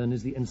concern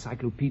is the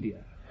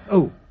encyclopedia.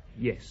 Oh,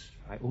 yes,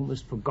 I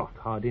almost forgot,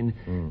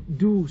 Hardin.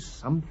 Do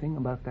something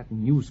about that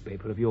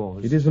newspaper of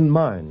yours. It isn't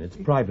mine. It's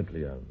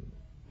privately owned.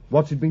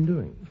 What's it been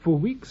doing? For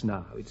weeks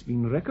now, it's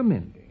been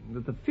recommending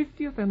that the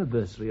 50th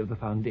anniversary of the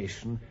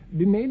Foundation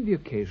be made the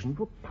occasion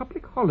for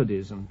public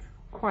holidays and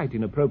quite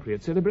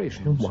inappropriate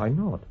celebrations. Why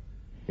not?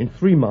 In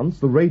 3 months,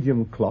 the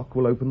radium clock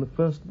will open the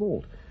first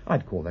vault.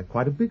 I'd call that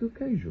quite a big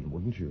occasion,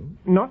 wouldn't you?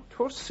 Not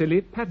for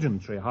silly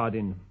pageantry,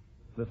 Hardin.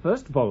 The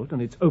first vault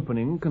and its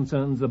opening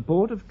concerns the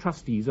Board of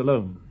Trustees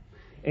alone.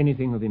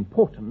 Anything of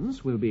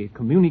importance will be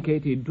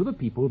communicated to the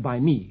people by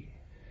me.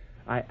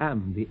 I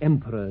am the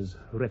Emperor's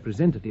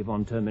representative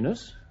on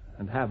Terminus,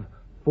 and have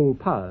full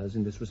powers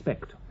in this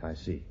respect. I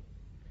see.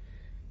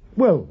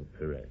 Well,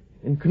 Pirenne,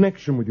 in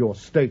connection with your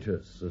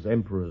status as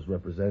Emperor's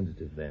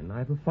representative, then, I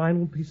have a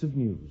final piece of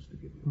news to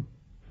give you.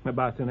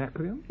 About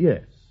Anacreon?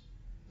 Yes.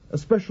 A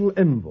special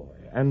envoy,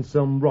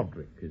 Anselm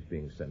Roderick, is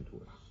being sent to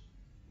us.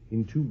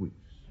 In 2 weeks.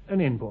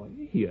 An envoy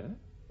here?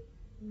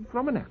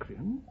 From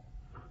Anacreon?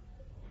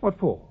 What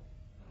for?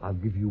 I'll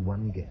give you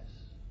one guess.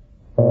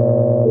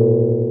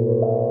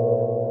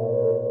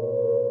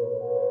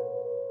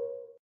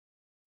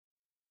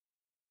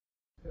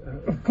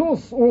 Of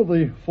course, all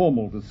the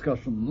formal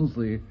discussions,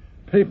 the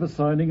paper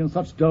signing and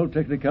such dull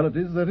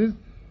technicalities, that is,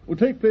 will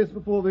take place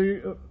before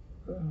the...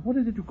 what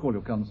is it you call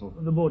your council?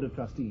 The Board of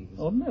Trustees.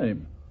 Odd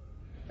name.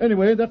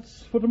 Anyway,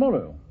 that's for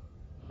tomorrow.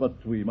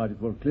 But we might as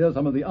well clear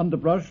some of the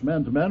underbrush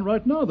man-to-man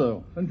right now,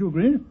 though. Don't you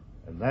agree?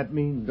 And that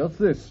means... Just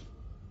this.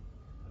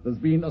 There's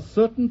been a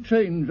certain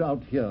change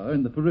out here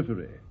in the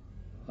periphery,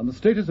 and the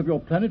status of your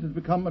planet has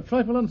become a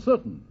trifle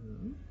uncertain.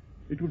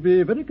 It would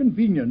be very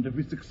convenient if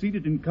we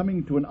succeeded in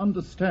coming to an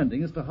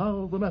understanding as to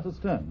how the matter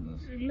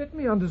stands. Let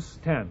me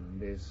understand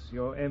this,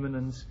 Your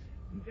Eminence.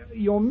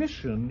 Your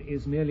mission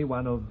is merely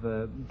one of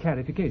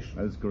clarification.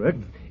 That's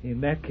correct.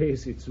 In that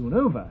case, it's soon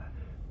over.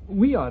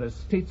 We are a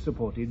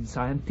state-supported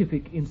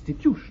scientific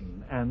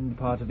institution and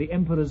part of the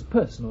Emperor's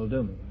personal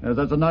domain.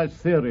 That's a nice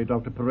theory,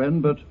 Dr.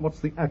 Pirenne, but what's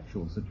the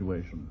actual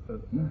situation?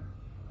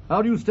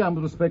 How do you stand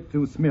with respect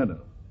to Smyrna?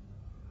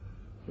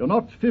 You're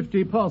not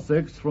 50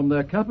 parsecs from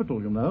their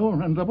capital, you know.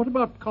 And what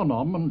about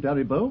Konom and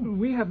Daribo?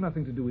 We have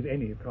nothing to do with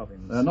any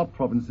province. They're not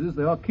provinces,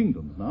 they are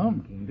kingdoms now.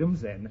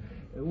 Kingdoms, then.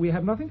 We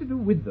have nothing to do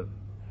with them.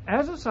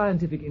 As a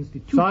scientific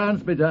institution...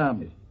 Science be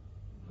damned.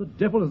 The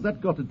devil has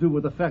that got to do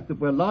with the fact that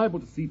we're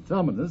liable to see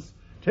Terminus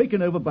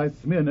taken over by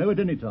Smyrna at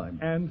any time?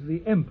 And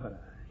the Emperor,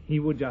 he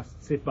would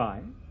just sit by?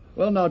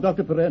 Well, now,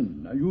 Dr.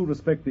 Pirenne, you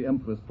respect the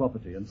Emperor's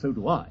property, and so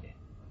do I.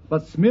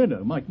 But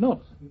Smyrna might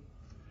not.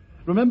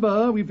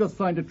 Remember, we've just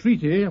signed a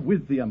treaty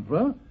with the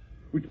Emperor,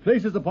 which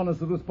places upon us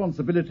the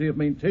responsibility of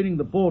maintaining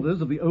the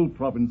borders of the old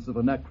province of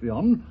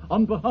Anacreon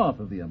on behalf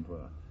of the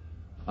Emperor.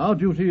 Our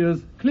duty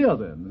is clear,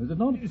 then, is it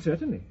not?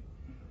 Certainly.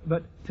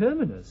 But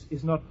Terminus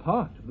is not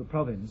part of the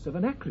province of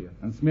Anacreon.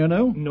 And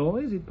Smyrna? Nor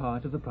is it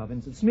part of the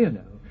province of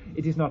Smyrna.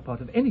 It is not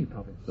part of any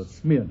province. Does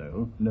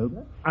Smyrna know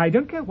that? I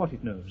don't care what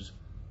it knows.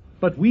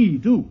 But we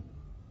do.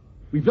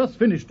 We've just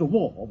finished a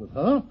war with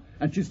her,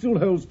 and she still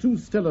holds 2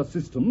 stellar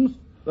systems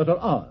that are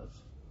ours.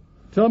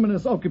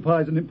 Terminus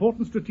occupies an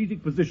important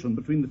strategic position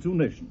between the 2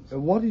 nations.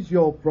 What is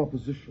your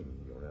proposition,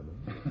 Your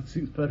Eminence? It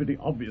seems perfectly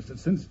obvious that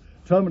since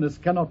Terminus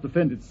cannot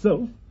defend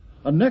itself,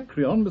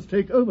 Anacreon must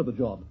take over the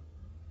job.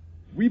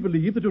 We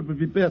believe that it would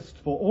be best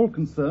for all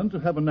concerned to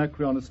have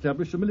Anacreon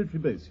establish a military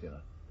base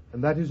here.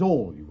 And that is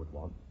all you would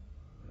want?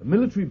 A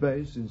military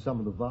base in some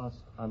of the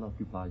vast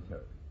unoccupied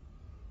territory?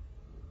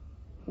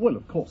 Well,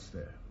 of course,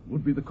 there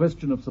would be the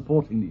question of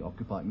supporting the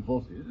occupying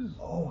forces.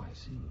 Oh, I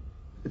see.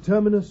 The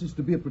Terminus is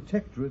to be a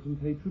protectorate and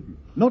pay tribute.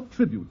 Not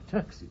tribute,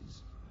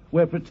 taxes.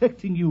 We're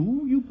protecting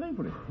you, you pay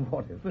for it.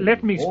 Whatever.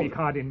 Let me speak,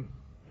 Hardin.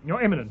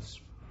 Your Eminence,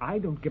 I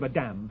don't give a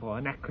damn for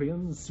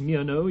Anacreon,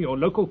 Smyrna, your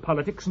local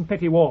politics and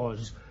petty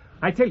wars.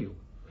 I tell you,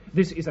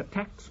 this is a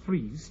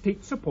tax-free,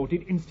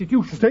 state-supported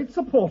institution.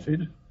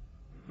 State-supported?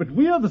 But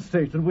we are the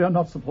state and we are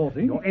not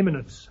supporting. Your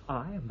Eminence,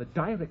 I am the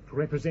direct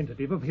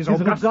representative of His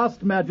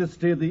August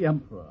Majesty the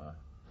Emperor.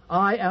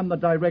 I am the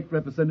direct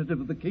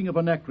representative of the King of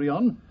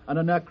Anacreon, and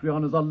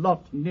Anacreon is a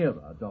lot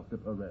nearer, Dr.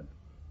 Pirenne.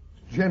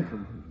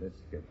 Gentlemen, let's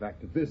get back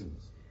to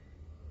business.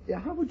 Yeah,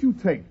 how would you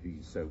take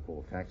these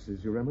so-called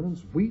taxes, Your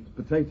Eminence? Wheat,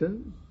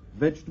 potatoes,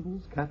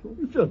 vegetables, cattle?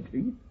 You're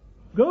joking.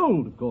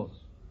 Gold, of course.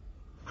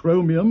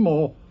 Chromium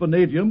or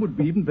vanadium would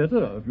be even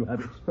better if you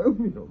had it.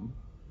 Chromium?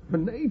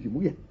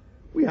 Vanadium?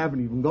 We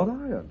haven't even got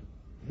iron.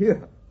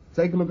 Here,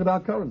 take a look at our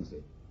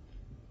currency.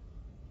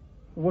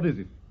 What is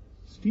it?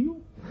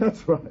 Steel?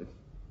 That's right.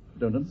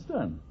 Don't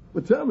understand.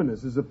 The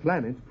Terminus is a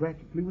planet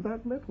practically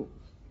without metals.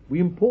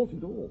 We import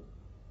it all.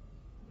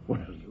 Well,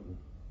 you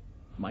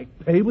might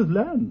pay with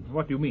land.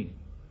 What do you mean?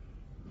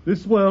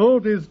 This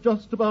world is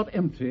just about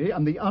empty,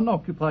 and the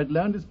unoccupied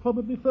land is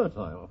probably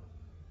fertile.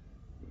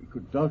 We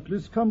could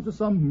doubtless come to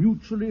some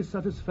mutually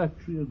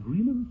satisfactory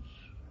agreement.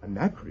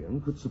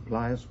 Anacreon could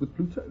supply us with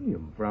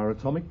plutonium for our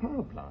atomic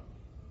power plant.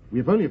 We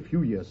have only a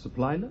few years'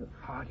 supply left.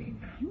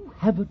 Harding. You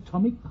have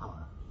atomic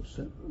power?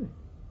 Certainly.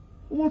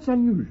 Well, what's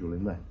unusual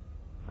in that?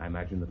 I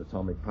imagine that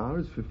atomic power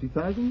is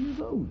 50,000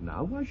 years old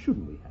now. Why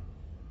shouldn't we have it?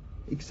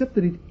 Except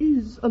that it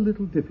is a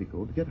little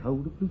difficult to get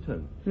hold of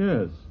plutonium.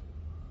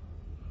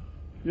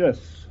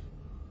 Yes.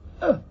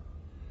 Now,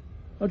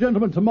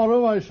 gentlemen,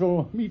 tomorrow I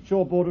shall meet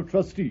your Board of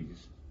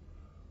Trustees.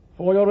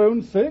 For your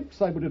own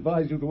sakes, I would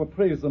advise you to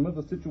appraise them of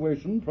the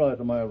situation prior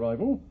to my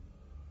arrival.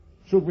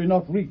 Should we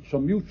not reach a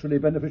mutually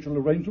beneficial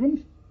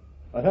arrangement,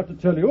 I have to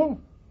tell you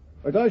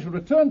that I shall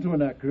return to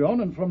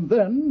Anacreon, and from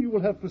then you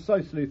will have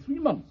precisely 3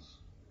 months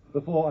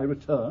before I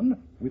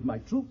return with my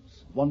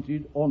troops,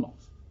 wanted or not.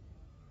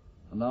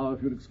 And now,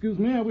 if you'll excuse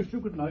me, I wish you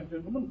good night,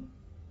 gentlemen.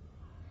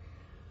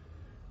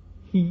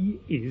 He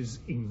is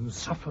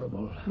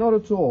insufferable. Not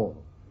at all.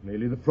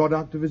 Merely the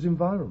product of his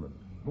environment.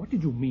 What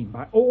did you mean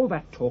by all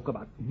that talk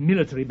about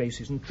military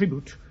bases and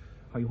tribute?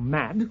 Are you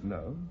mad?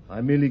 No, I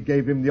merely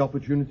gave him the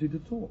opportunity to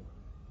talk.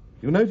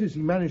 You'll notice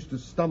he managed to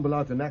stumble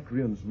out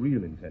Anacreon's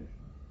real intention.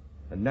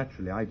 And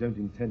naturally, I don't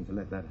intend to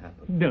let that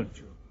happen. Don't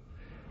you?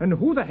 And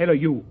who the hell are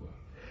you?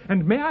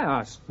 And may I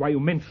ask why you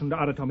mentioned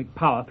our atomic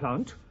power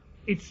plant?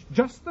 It's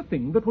just the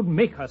thing that would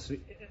make us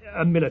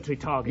a military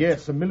target.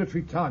 Yes, a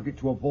military target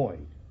to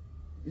avoid.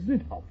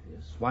 Isn't it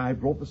obvious why I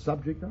brought the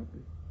subject up?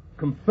 It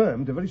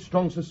confirmed a very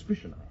strong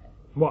suspicion I had.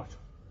 What?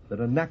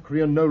 That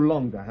Anacreon no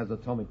longer has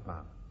atomic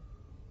power.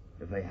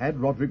 If they had,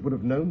 Roderick would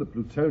have known that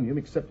plutonium,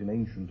 except in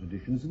ancient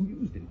traditions, is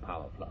used in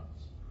power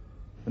plants.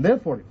 And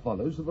therefore it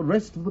follows that the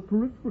rest of the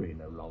periphery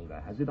no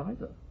longer has it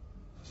either.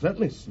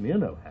 Certainly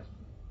Smyrna hasn't,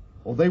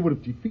 or they would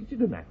have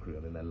defeated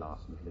Anacreon in their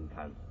last little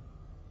encounter.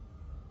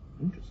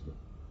 Interesting.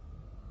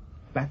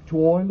 Back to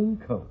oil and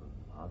coal,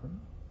 are they?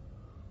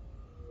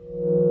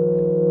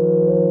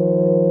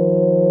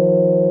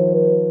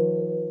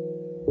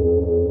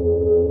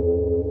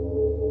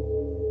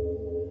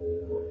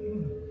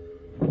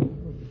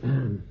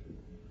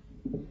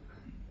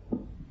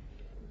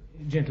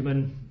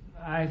 Gentlemen,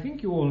 I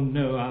think you all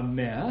know our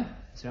mayor,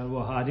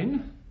 Salvor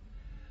Hardin.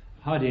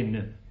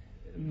 Hardin,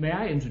 may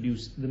I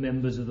introduce the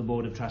members of the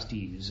Board of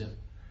Trustees?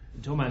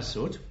 Thomas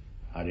Soot.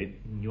 Hardin.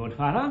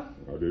 Njordfara.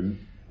 Hardin.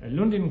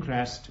 Lundin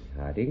Krast.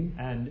 Hardin.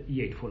 And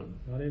Yate Fulham.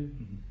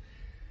 Hardin.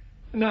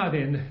 Now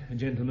then,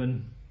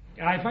 gentlemen,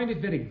 I find it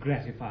very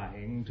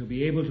gratifying to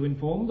be able to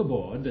inform the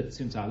Board that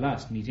since our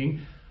last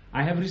meeting,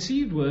 I have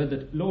received word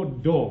that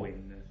Lord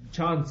Dorwin,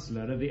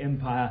 Chancellor of the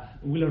Empire,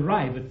 will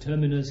arrive at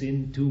Terminus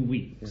in 2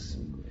 weeks.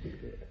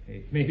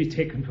 It may be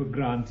taken for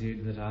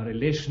granted that our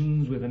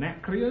relations with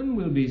Anacreon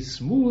will be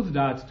smoothed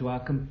out to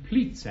our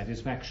complete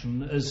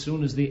satisfaction as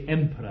soon as the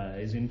Emperor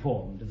is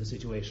informed of the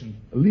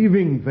situation.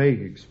 Leaving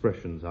vague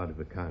expressions out of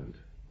account,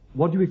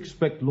 what do you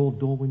expect Lord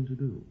Dorwin to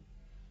do?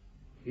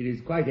 It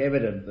is quite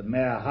evident that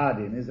Mayor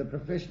Hardin is a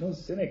professional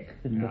cynic.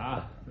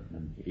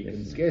 He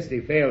can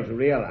scarcely fail to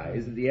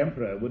realize that the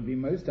Emperor would be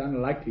most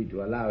unlikely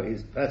to allow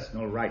his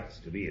personal rights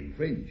to be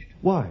infringed.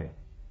 Why?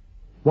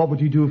 What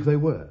would he do if they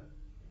were?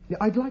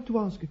 I'd like to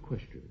ask a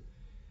question.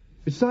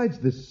 Besides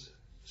this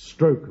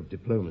stroke of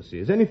diplomacy,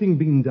 has anything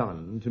been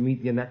done to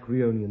meet the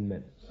Anacreonian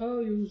menace? Oh,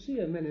 you see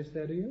a menace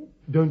there, do you?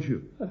 Don't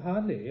you?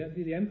 Hardly.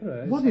 The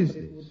Emperor... What is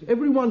this?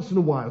 Every once in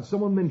a while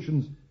someone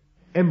mentions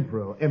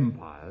Emperor or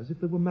Empire as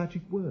if they were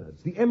magic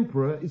words. The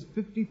Emperor is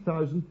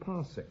 50,000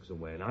 parsecs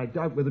away, and I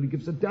doubt whether he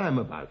gives a damn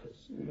about us.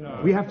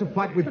 No. We have to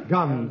fight with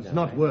guns,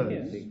 not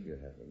words. Yes.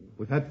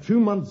 We've had 2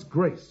 months'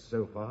 grace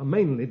so far,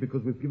 mainly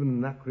because we've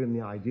given Anacreon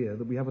the idea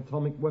that we have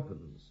atomic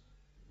weapons,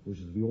 which,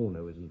 as we all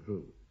know, isn't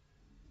true.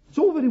 It's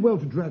all very well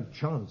to drag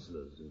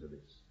chancellors into this,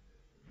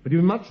 but it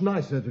would be much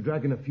nicer to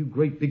drag in a few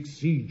great big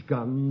siege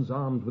guns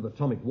armed with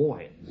atomic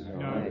warheads.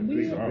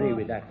 We agree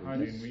with that.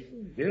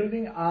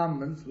 Building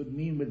armaments would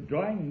mean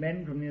withdrawing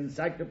men from the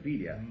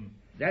encyclopedia.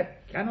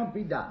 That cannot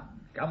be done,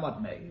 come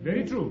what may.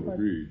 Very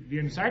true. The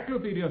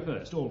encyclopedia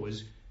first,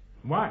 always.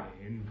 Why,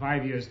 in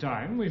 5 years'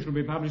 time, we shall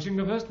be publishing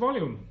the first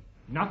volume.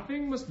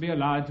 Nothing must be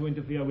allowed to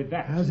interfere with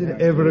that. Has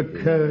it ever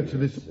occurred to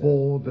this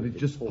board that it's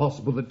just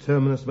possible that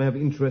Terminus may have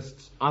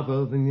interests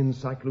other than the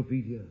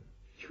encyclopedia?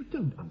 You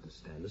don't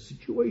understand the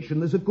situation.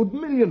 There's a good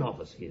million of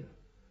us here.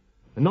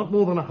 And not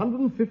more than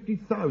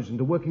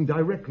 150,000 are working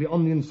directly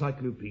on the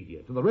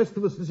encyclopedia. To the rest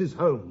of us, this is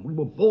home. We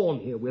were born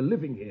here. We're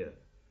living here.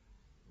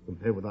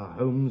 Compared with our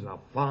homes, our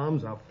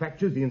farms, our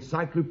factories, the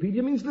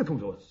encyclopedia means little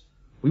to us.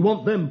 We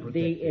want them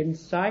protected. The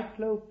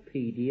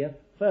encyclopedia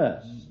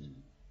first.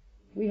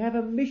 We have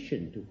a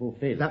mission to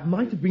fulfill. That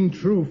might have been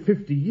true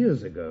 50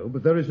 years ago,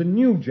 but there is a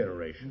new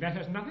generation. That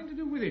has nothing to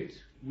do with it.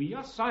 We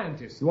are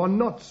scientists. You are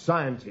not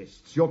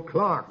scientists. You're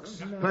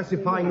clerks,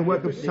 classifying the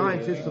work of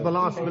scientists of the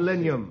last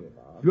millennium.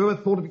 Have you ever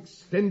thought of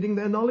extending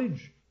their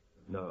knowledge?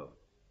 No.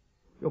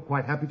 You're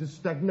quite happy to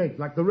stagnate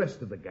like the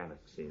rest of the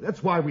galaxy.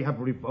 That's why we have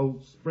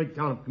revolts,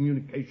 breakdown of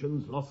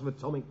communications, loss of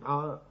atomic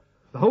power.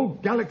 The whole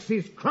galaxy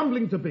is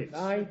crumbling to bits.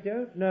 I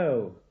don't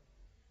know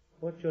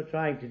what you're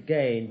trying to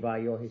gain by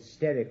your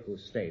hysterical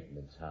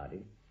statements,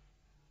 Harding.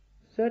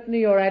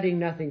 Certainly you're adding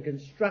nothing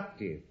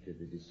constructive to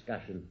the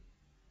discussion.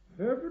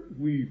 Haven't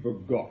we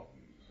forgotten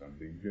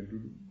something,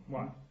 gentlemen?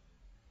 What?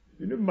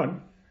 In a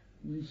month,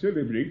 we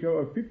celebrate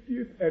our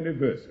 50th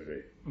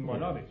anniversary.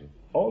 What of it?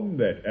 On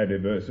that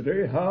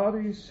anniversary,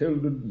 Harvey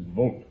Selden's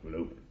vault will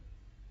open.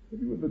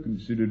 Have you ever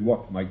considered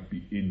what might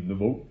be in the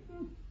vault?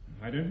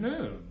 I don't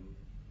know.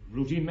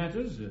 Routine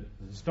matters, a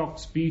stock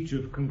speech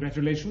of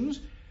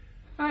congratulations.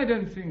 I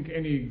don't think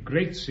any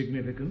great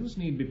significance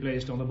need be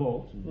placed on the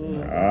vault.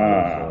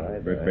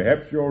 But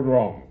perhaps you're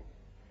wrong.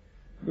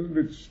 Doesn't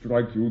it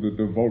strike you that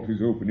the vault is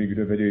opening at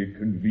a very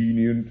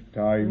convenient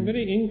time? A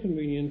very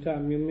inconvenient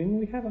time, you mean?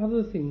 We have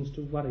other things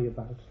to worry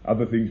about.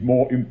 Other things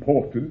more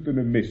important than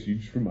a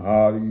message from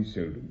Harvey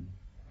Selden?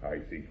 I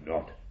think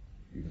not.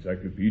 The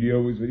encyclopedia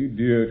was very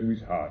dear to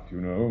his heart, you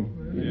know.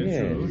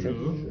 Yes.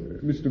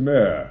 Mr.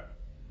 Mayor,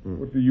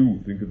 what do you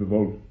think of the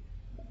vault?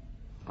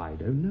 I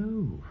don't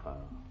know, Father.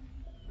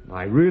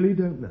 I really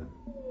don't know.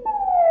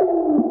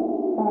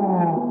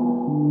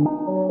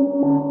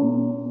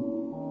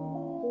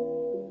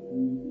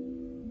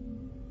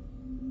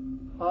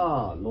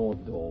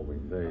 Lord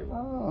Dorwin, there you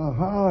are.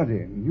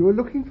 Harding, you were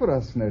looking for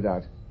us, no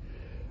doubt.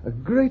 A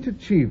great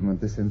achievement,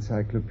 this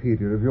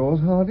encyclopedia of yours,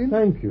 Harding.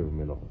 Thank you,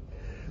 my lord.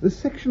 The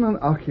section on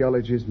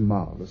archaeology is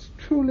marvellous,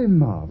 truly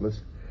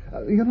marvellous.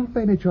 You're not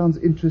by any chance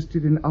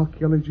interested in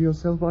archaeology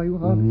yourself, are you,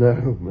 Harding?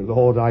 No, my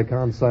lord, I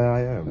can't say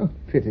I am. Oh,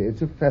 pity,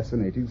 it's a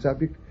fascinating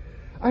subject.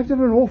 I've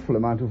done an awful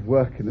amount of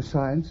work in the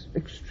science,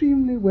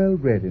 extremely well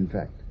read, in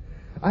fact.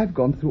 I've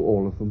gone through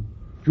all of them.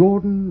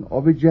 Jordan,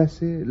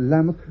 Ovid-Jesse,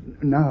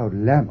 Lameth, now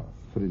Lameth,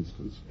 for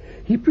instance.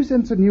 He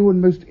presents a new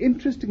and most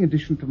interesting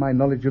addition to my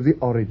knowledge of the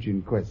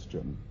origin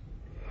question.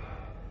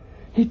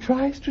 He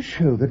tries to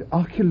show that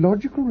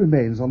archaeological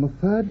remains on the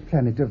third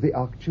planet of the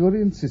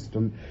Arcturian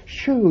system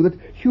show that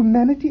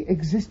humanity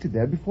existed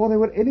there before there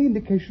were any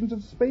indications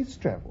of space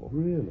travel.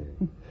 Really?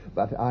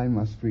 But I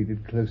must read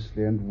it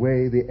closely and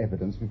weigh the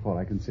evidence before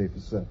I can say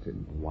for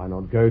certain. Why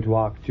not go to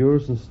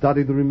Arcturus and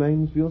study the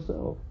remains for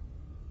yourself?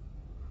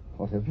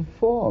 Whatever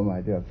for,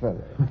 my dear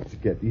fellow? To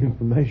get the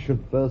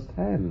information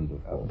first-hand,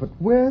 of course. But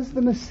where's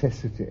the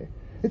necessity?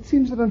 It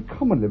seems an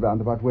uncommonly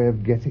roundabout way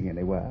of getting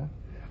anywhere.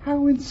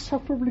 How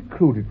insufferably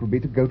crude it would be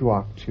to go to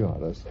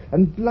Arcturus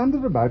and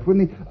blunder about when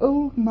the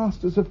old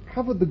masters have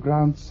covered the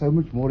ground so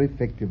much more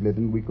effectively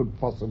than we could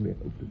possibly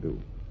hope to do.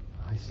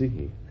 I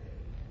see.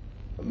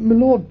 My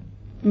lord,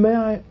 may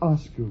I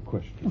ask you a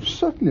question? Oh,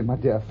 certainly, my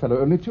dear fellow,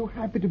 only too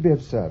happy to be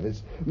of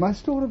service. My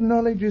store of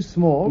knowledge is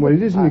small. Well,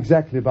 it isn't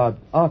exactly about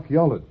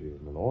archaeology,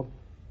 my lord.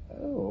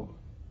 Oh,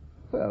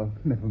 well,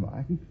 never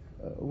mind.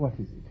 What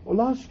is it? Well,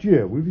 last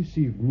year we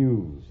received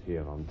news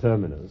here on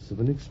Terminus of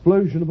an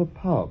explosion of a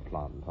power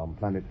plant on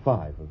Planet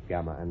 5 of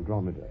Gamma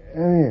Andromeda.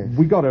 Yes.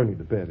 We got only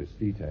the barest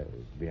details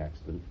of the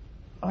accident.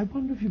 I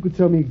wonder if you could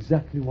tell me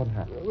exactly what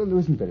happened. Well, there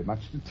isn't very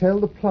much to tell.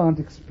 The plant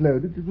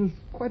exploded. It was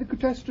quite a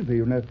catastrophe,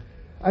 you know.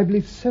 I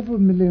believe several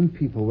million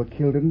people were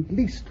killed and at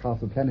least half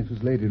the planet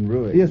was laid in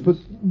ruins. Yes, but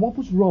what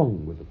was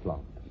wrong with the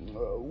plant?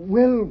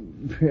 Well,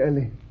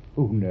 really,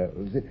 who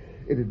knows?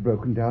 It had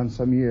broken down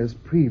some years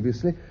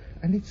previously,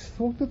 and it's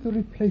thought that the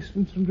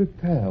replacement and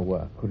repair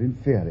work were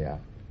inferior.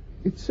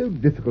 It's so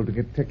difficult to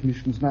get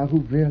technicians now who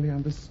really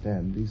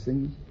understand these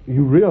things.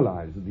 You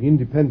realize that the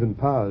independent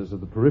powers of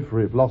the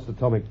periphery have lost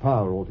atomic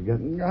power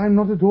altogether? I'm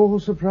not at all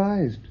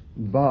surprised.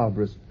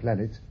 Barbarous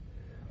planet.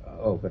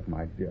 Oh, but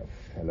my dear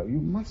fellow, you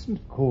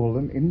mustn't call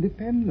them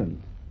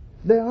independent.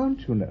 They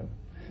aren't, you know.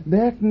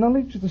 They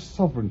acknowledge the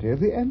sovereignty of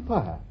the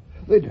Empire.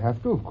 They'd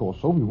have to, of course,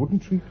 or we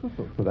wouldn't treat with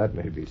them. Well, that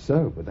may be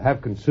so, but they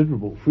have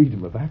considerable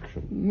freedom of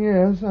action.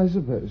 Yes, I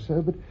suppose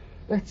so, but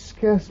that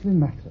scarcely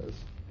matters.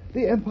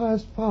 The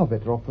Empire's far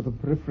better off with the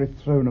periphery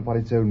thrown upon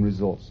its own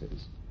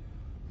resources.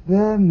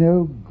 They're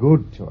no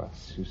good to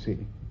us, you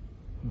see.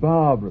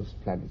 Barbarous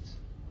planets,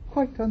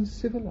 quite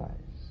uncivilized.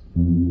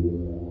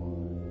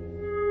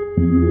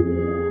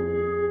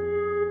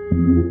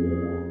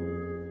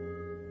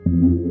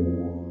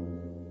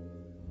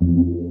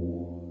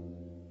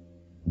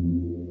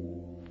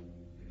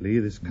 Lee,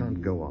 this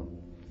can't go on.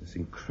 This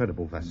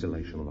incredible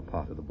vacillation on the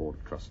part of the Board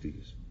of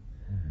Trustees.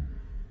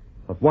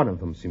 Not one of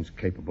them seems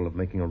capable of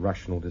making a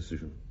rational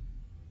decision.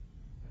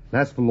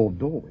 And as for Lord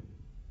Dorwin,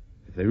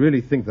 if they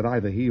really think that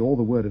either he or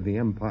the word of the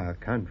Empire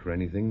count for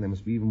anything, they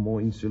must be even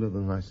more insular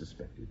than I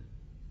suspected.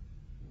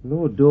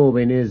 Lord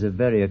Dorwin is a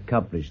very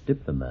accomplished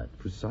diplomat.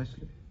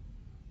 Precisely.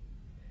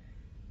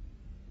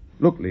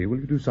 Look, Lee, will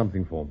you do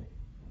something for me?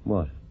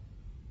 What?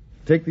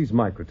 Take these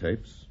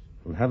microtapes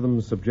and have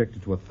them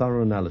subjected to a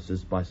thorough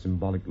analysis by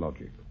symbolic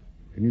logic.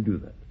 Can you do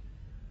that?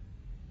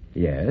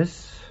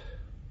 Yes.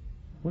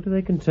 What do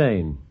they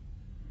contain?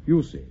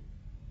 You'll see.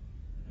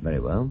 Very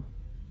well.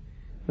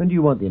 When do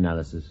you want the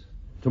analysis?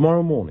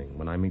 Tomorrow morning,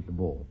 when I meet the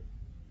board.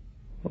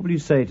 What will you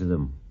say to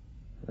them?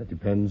 That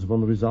depends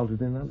upon the result of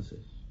the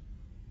analysis.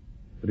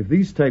 But if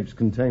these tapes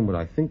contain what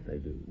I think they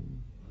do,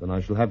 then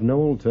I shall have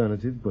no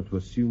alternative but to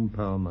assume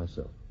power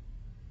myself.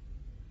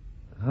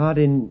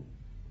 Hardin,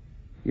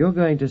 you're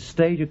going to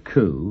stage a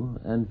coup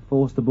and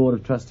force the Board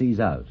of Trustees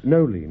out?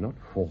 No, Lee, not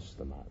force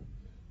them out.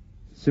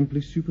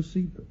 Simply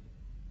supersede them.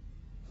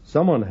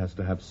 Someone has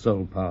to have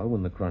sole power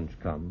when the crunch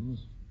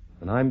comes,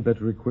 and I'm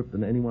better equipped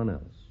than anyone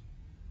else.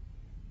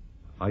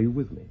 Are you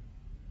with me?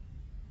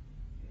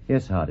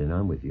 Yes, Hardin,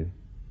 I'm with you.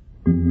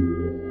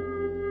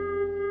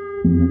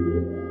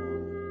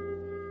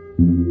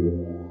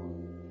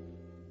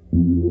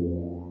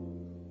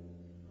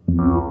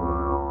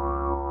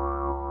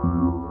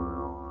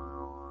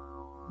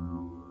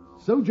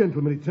 So,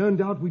 gentlemen, it turned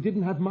out we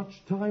didn't have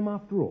much time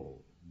after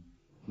all.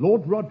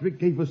 Lord Roderick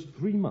gave us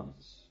 3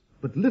 months,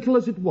 but little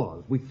as it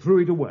was, we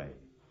threw it away,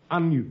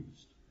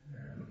 unused.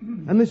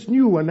 And this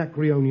new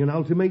Anacreonian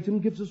ultimatum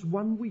gives us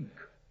 1 week.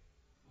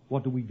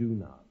 What do we do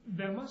now?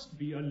 There must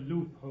be a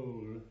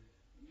loophole.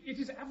 It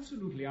is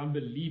absolutely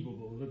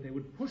unbelievable that they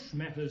would push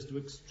matters to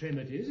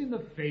extremities in the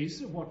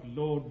face of what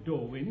Lord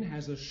Dorwin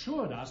has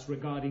assured us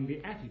regarding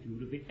the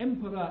attitude of the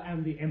Emperor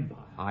and the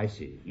Empire. I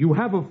see. You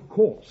have, of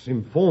course,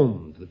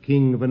 informed the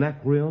King of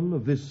Anacreon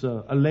of this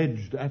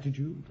alleged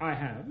attitude? I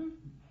have,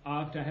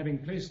 after having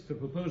placed the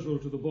proposal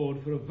to the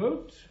board for a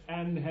vote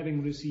and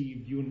having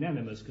received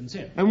unanimous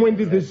consent. And when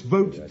did this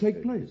vote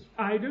take place?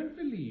 I don't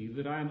believe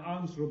that I am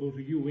answerable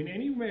to you in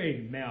any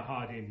way, Mayor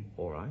Hardin.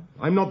 All right.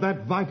 I'm not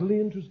that vitally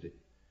interested.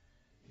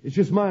 It's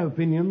just my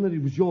opinion that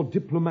it was your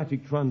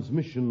diplomatic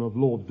transmission of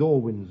Lord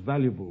Dorwin's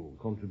valuable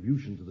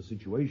contribution to the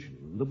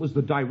situation that was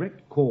the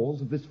direct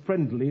cause of this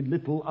friendly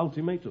little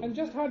ultimatum. And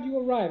just how do you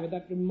arrive at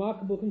that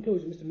remarkable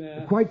conclusion, Mr.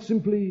 Mayor? Quite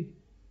simply,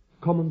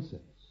 common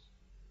sense.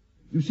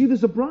 You see,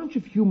 there's a branch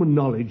of human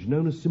knowledge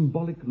known as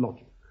symbolic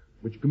logic,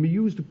 which can be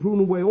used to prune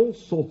away all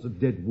sorts of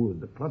dead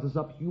wood that clutters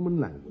up human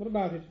language. What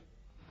about it?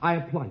 I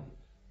applied it.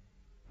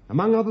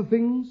 Among other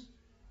things,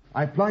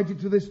 I applied it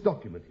to this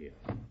document here.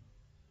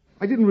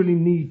 I didn't really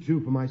need to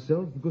for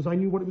myself because I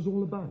knew what it was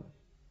all about.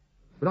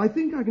 But I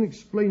think I can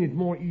explain it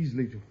more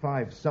easily to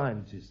 5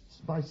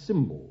 scientists by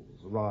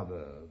symbols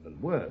rather than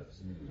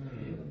words.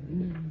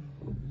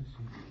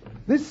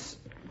 This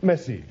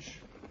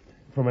message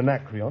from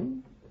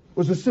Anacreon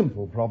was a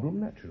simple problem,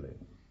 naturally.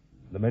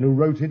 The men who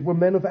wrote it were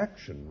men of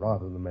action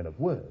rather than men of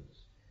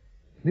words.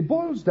 And it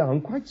boils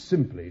down quite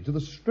simply to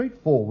the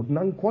straightforward and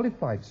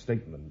unqualified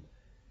statement,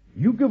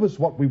 you give us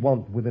what we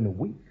want within a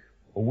week,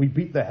 or we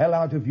beat the hell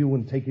out of you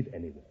and take it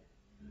anyway.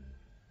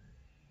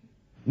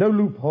 No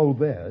loophole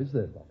there, is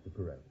there, Dr.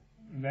 Perel?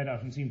 There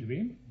doesn't seem to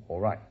be.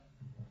 All right.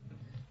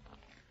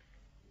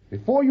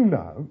 Before you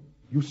now,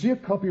 you see a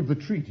copy of the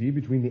treaty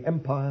between the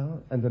Empire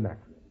and Anacreon.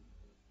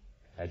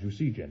 As you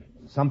see,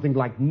 gentlemen, something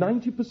like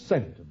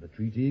 90% of the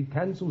treaty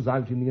cancels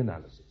out in the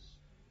analysis.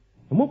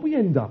 And what we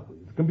end up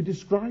with can be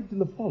described in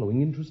the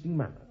following interesting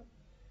manner.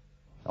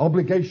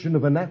 Obligation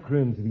of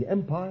Anacreon to the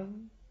Empire?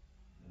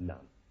 None.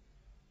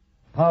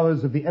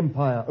 Powers of the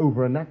Empire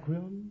over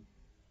Anacreon?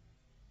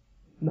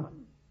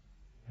 None.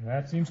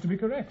 That seems to be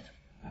correct.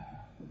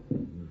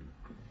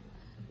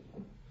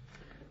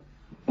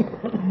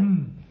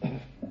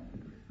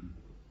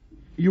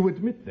 You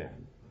admit,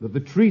 then, that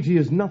the treaty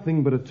is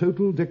nothing but a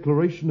total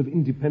declaration of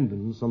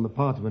independence on the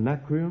part of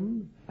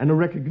Anacreon and a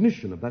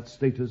recognition of that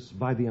status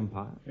by the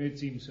Empire? It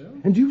seems so.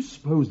 And do you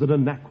suppose that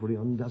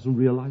Anacreon doesn't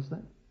realize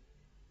that?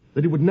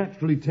 That it would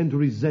naturally tend to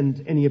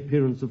resent any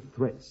appearance of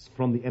threats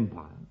from the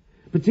Empire,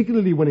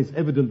 particularly when it's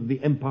evident that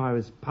the Empire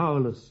is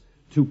powerless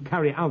to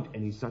carry out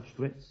any such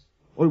threats,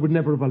 or it would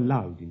never have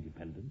allowed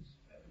independence?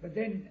 But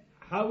then,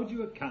 how would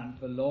you account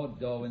for Lord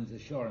Dorwin's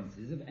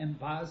assurances of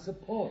Empire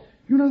support?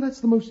 You know,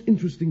 that's the most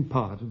interesting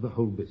part of the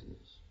whole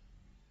business.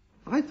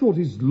 I thought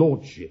his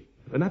lordship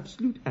an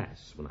absolute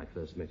ass when I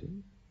first met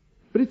him,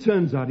 but it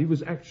turns out he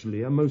was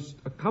actually a most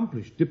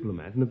accomplished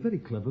diplomat and a very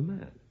clever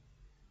man.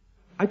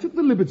 I took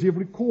the liberty of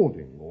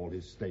recording all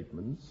his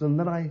statements, and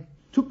then I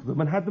took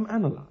them and had them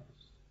analyzed.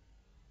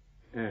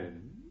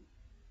 And?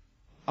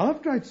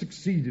 After I'd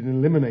succeeded in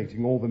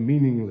eliminating all the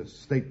meaningless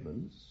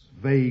statements,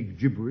 vague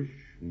gibberish,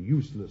 and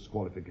useless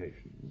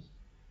qualifications,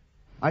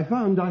 I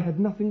found I had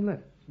nothing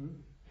left.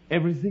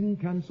 Everything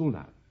cancelled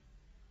out.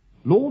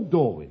 Lord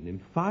Dorwin, in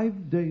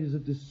 5 days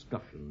of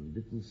discussion,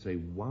 didn't say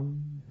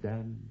one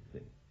damn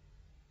thing.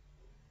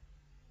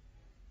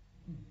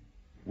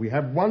 We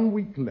have 1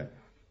 week left.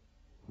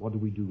 What do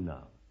we do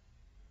now?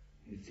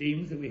 It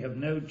seems that we have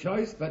no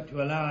choice but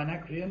to allow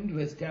Anacreon to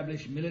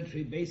establish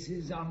military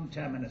bases on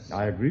Terminus.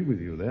 I agree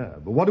with you there.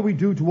 But what do we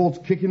do towards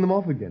kicking them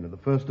off again at the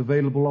first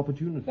available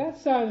opportunity? That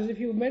sounds as if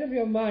you've made up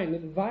your mind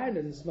that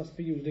violence must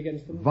be used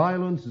against them.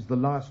 Violence is the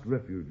last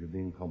refuge of the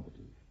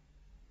incompetent.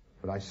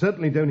 But I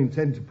certainly don't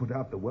intend to put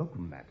out the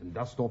welcome mat and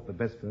dust off the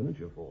best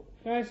furniture for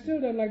them. I still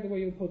don't like the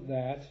way you put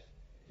that.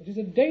 It is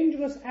a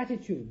dangerous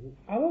attitude.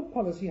 Our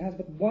policy has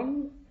but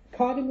one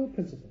cardinal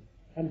principle,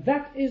 and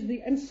that is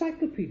the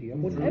encyclopedia.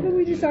 Whatever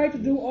we decide to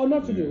do or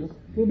not to do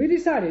will be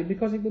decided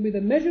because it will be the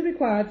measure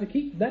required to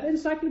keep that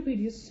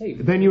encyclopedia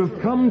safe. Then you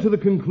have come to the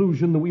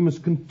conclusion that we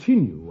must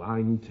continue our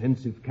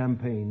intensive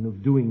campaign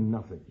of doing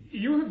nothing.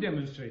 You have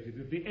demonstrated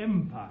that the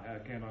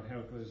Empire cannot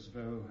help us,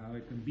 though how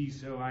it can be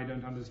so I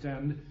don't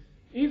understand.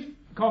 If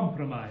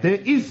compromise... There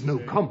is no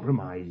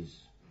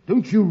compromise.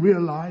 Don't you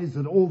realize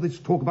that all this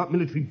talk about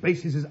military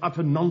bases is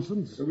utter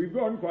nonsense? So we've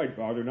gone quite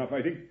far enough,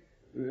 I think.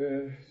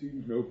 There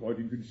seems no point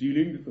in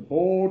concealing that the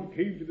board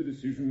came to the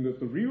decision that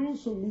the real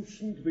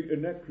solution to the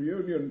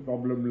Anacreonian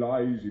problem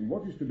lies in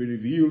what is to be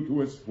revealed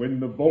to us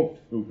when the vault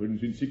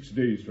opens in 6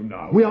 days from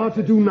now. We are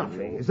to do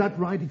nothing, is that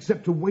right,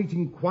 except to wait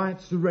in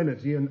quiet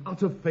serenity and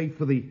utter faith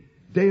for the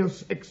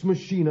Deus Ex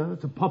Machina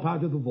to pop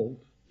out of the vault?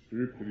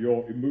 Stripped of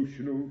your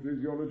emotional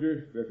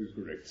physiology, that is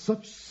correct.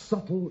 Such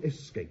subtle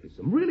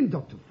escapism. Really,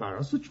 Dr.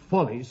 Farrar, such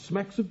folly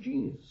smacks of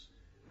genius.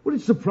 Would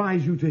it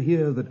surprise you to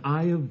hear that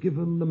I have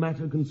given the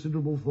matter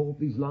considerable thought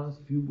these last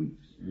few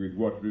weeks? With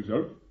what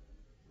result?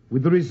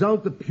 With the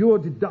result that pure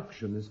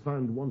deduction is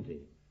found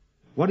wanting.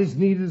 What is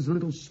needed is a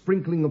little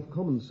sprinkling of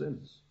common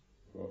sense.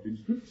 For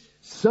instance?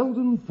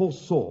 Selden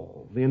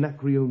foresaw the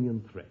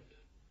Anacreonian threat.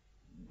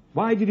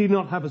 Why did he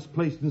not have us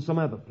placed in some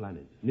other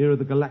planet, nearer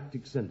the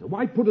galactic center?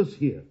 Why put us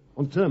here,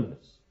 on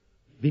Terminus?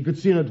 If he could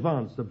see in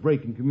advance the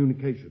break in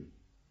communication,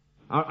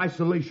 our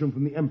isolation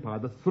from the Empire,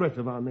 the threat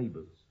of our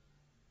neighbors.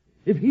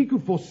 If he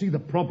could foresee the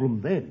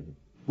problem then,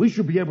 we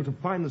should be able to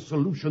find the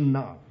solution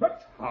now.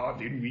 But how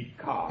did we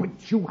come?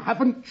 But you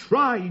haven't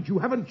tried. You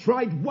haven't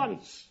tried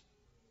once.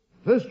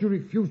 First you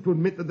refused to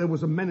admit that there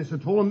was a menace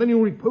at all, and then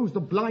you reposed a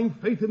blind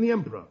faith in the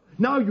Emperor.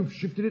 Now you've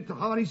shifted it to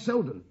Harry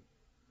Selden.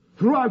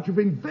 Throughout, you've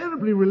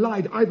invariably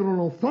relied either on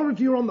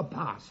authority or on the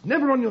past,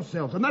 never on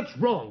yourselves, and that's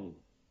wrong.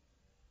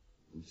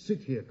 We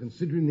sit here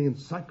considering the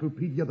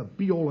encyclopedia the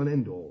be-all and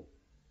end-all.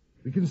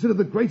 We consider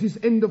the greatest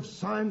end of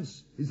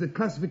science is the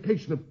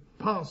classification of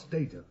past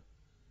data.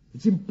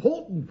 It's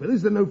important, but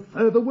is there no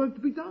further work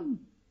to be done?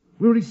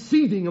 We're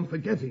receding and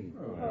forgetting.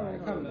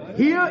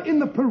 Here in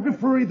the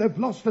periphery, they've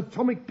lost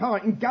atomic power.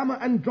 In Gamma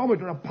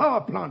Andromeda, a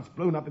power plant's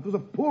blown up because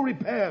of poor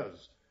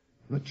repairs.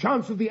 The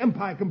chance of the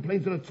Empire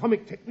complains that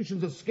atomic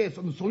technicians are scarce,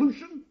 and the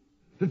solution?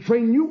 To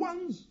train new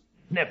ones?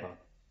 Never.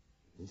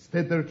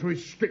 Instead, they're to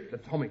restrict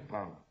atomic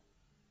power.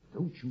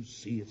 Don't you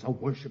see it's a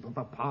worship of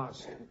the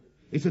past?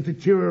 It's a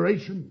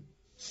deterioration,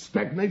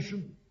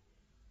 stagnation.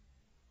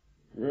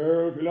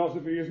 Well,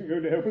 philosophy isn't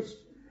going to help us.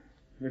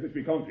 Let us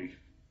be concrete.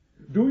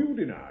 Do you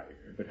deny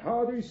that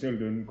Harry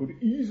Selden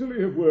could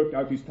easily have worked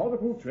out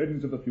historical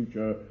trends of the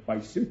future by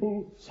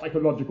simple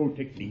psychological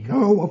technique?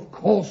 No, of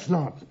course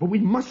not. But we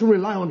mustn't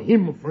rely on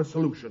him for a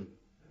solution.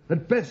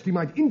 At best, he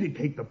might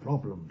indicate the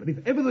problem, but if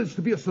ever there's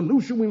to be a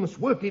solution, we must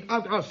work it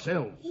out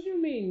ourselves. What do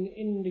you mean,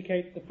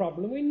 indicate the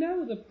problem? We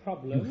know the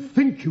problem. You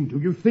think you do.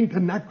 You think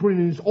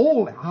Anacreon is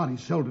all Harry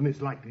Selden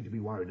is likely to be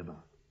worried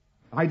about.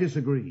 I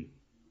disagree.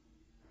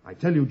 I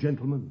tell you,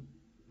 gentlemen,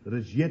 that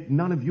as yet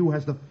none of you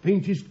has the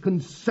faintest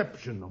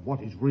conception of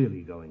what is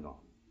really going on.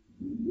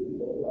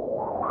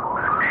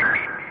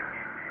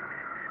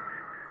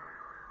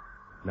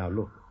 Now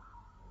look,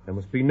 there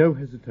must be no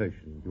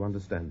hesitation. You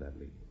understand that,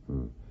 Lee?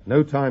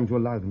 No time to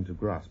allow them to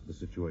grasp the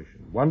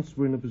situation. Once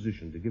we're in a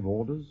position to give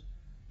orders,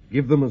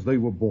 give them as they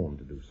were born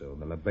to do so,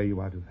 and they'll obey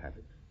you out of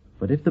habit.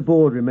 But if the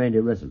board remained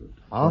irresolute...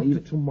 After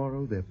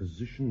tomorrow, their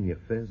position in the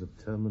affairs of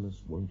Terminus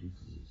won't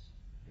exist.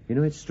 You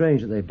know, it's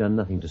strange that they've done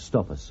nothing to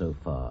stop us so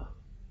far.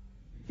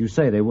 You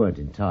say they weren't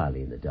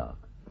entirely in the dark.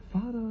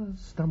 Farrar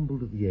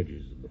stumbled at the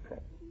edges of the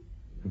problem.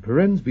 And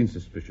Perren's been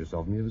suspicious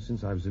of me ever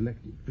since I was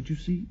elected. But you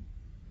see,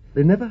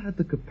 they never had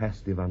the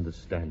capacity of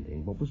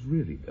understanding what was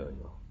really going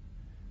on.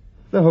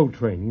 Their whole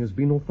training has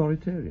been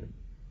authoritarian.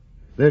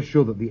 They're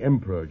sure that the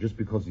Emperor, just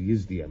because he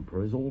is the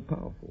Emperor, is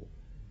all-powerful.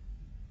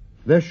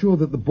 They're sure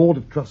that the Board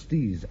of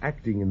Trustees,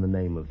 acting in the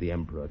name of the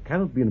Emperor,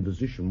 cannot be in a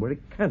position where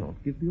it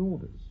cannot give the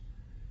orders.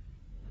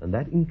 And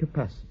that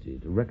incapacity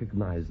to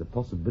recognize the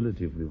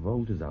possibility of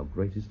revolt is our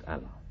greatest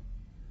ally.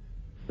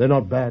 They're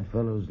not bad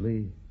fellows,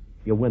 Lee.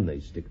 Yeah, when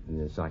they stick to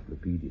the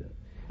encyclopedia.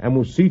 And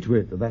we'll see to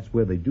it that that's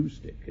where they do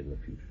stick in the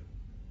future.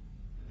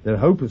 They're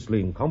hopelessly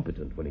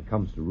incompetent when it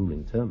comes to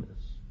ruling Terminus.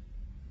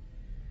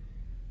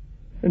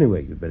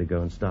 Anyway, you'd better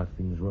go and start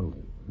things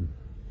rolling.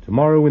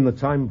 Tomorrow in the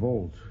Time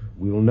Vault,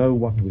 we'll know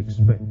what to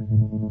expect.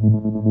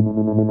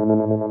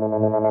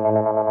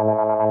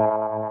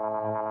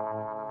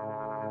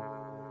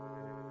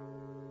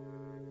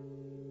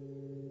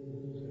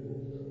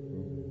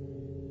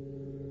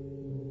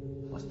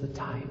 What's the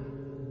time?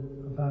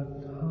 About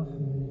half a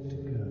minute to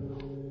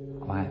go.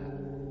 Quiet.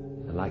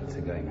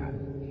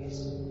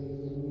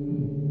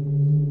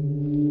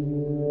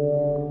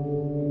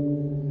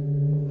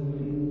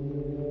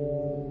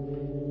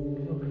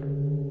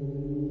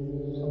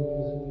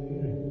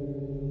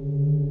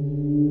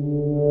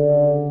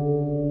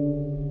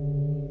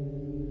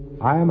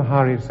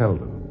 Hari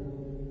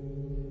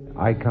Seldon.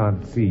 I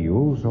can't see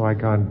you, so I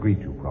can't greet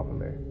you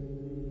properly.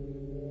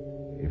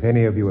 If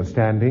any of you are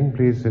standing,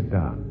 please sit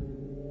down.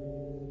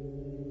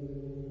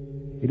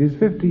 It is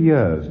 50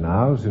 years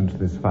now since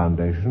this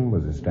foundation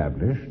was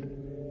established.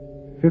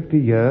 50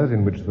 years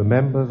in which the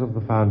members of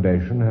the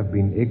foundation have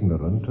been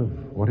ignorant of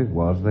what it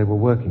was they were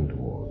working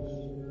towards.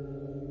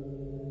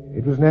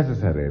 It was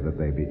necessary that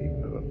they be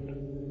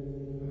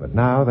ignorant, but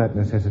now that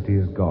necessity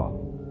is gone.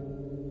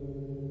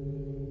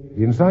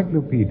 The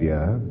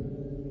encyclopedia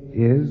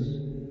is,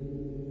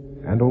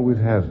 and always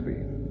has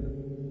been,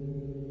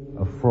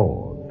 a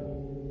fraud.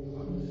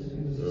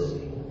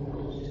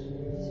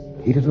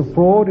 It is a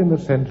fraud in the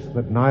sense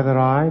that neither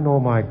I nor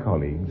my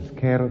colleagues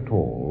care at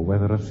all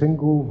whether a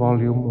single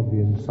volume of the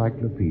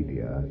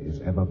encyclopedia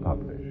is ever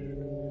published.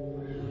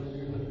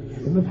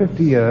 In the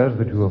 50 years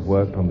that you have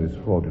worked on this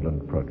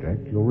fraudulent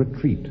project, your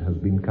retreat has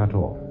been cut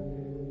off,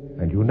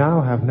 and you now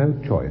have no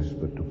choice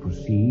but to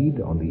proceed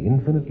on the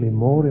infinitely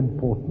more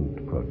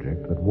important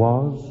project that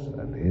was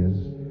and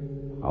is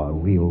our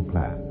real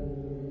plan.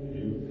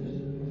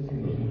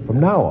 From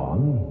now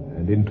on,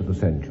 and into the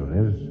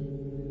centuries,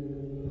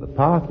 the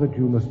path that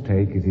you must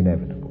take is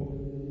inevitable.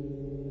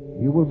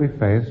 You will be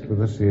faced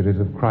with a series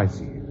of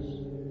crises,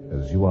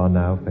 as you are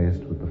now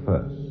faced with the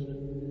first.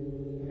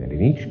 And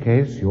in each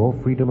case, your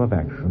freedom of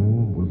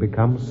action will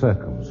become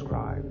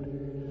circumscribed,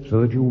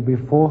 so that you will be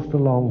forced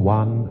along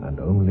one and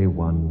only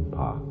one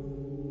path.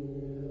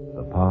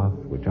 The path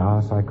which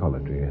our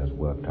psychology has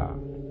worked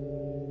out.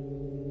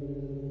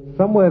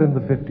 Somewhere in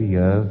the 50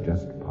 years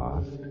just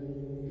past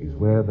is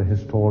where the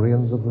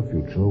historians of the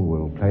future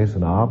will place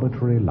an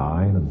arbitrary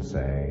line and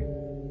say,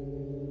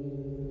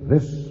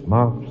 this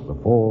marks the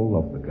fall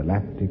of the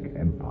Galactic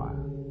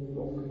Empire.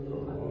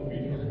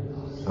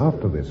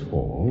 After this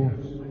fall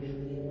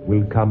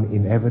will come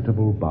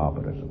inevitable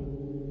barbarism,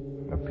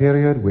 a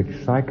period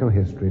which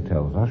psychohistory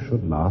tells us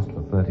should last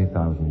for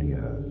 30,000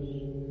 years.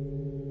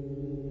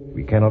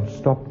 We cannot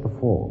stop the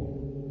fall,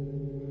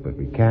 but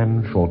we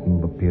can shorten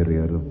the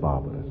period of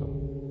barbarism.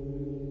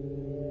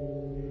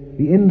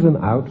 The ins and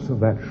outs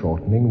of that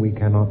shortening we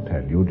cannot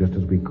tell you, just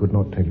as we could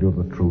not tell you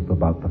the truth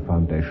about the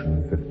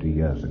Foundation 50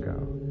 years ago.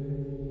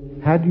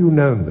 Had you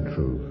known the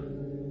truth,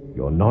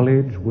 your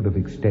knowledge would have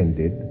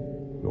extended,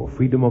 your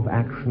freedom of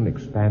action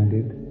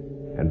expanded,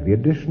 and the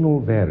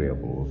additional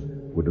variables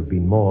would have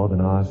been more than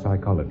our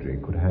psychology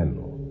could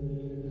handle.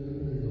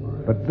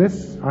 But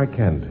this I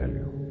can tell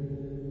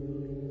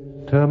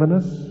you.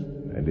 Terminus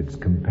and its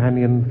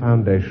companion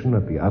foundation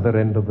at the other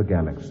end of the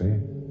galaxy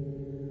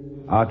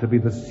are to be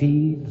the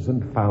seeds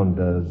and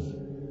founders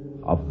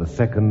of the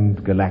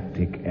Second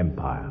Galactic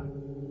Empire.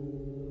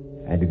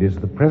 And it is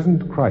the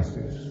present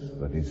crisis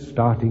that is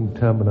starting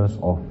Terminus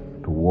off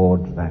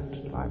towards that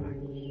climax.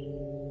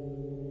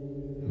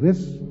 This,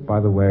 by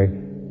the way,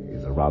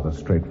 is a rather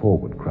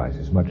straightforward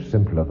crisis, much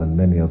simpler than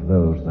many of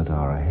those that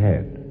are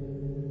ahead.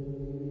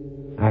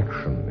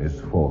 Action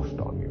is forced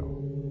on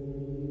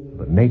you.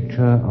 The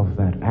nature of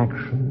that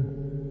action,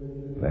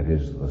 that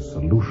is the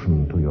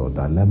solution to your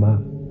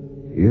dilemma,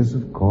 is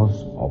of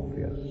course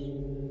obvious.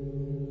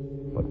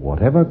 But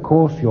whatever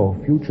course your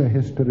future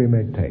history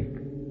may take,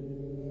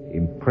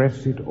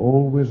 impress it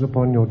always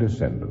upon your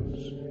descendants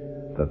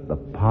that the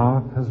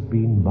path has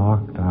been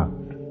marked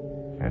out,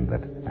 and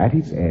that at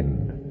its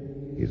end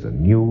is a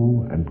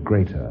new and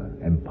greater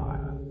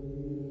empire.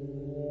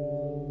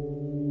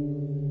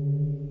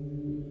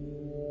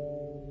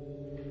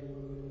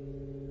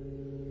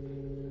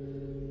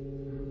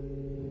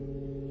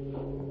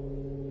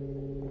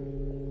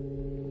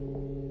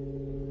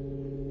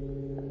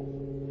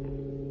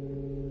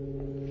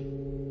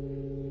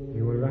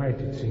 You were right,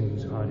 it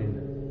seems, Hardin.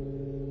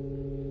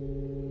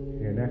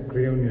 The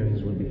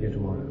Anacreonians will be here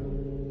tomorrow.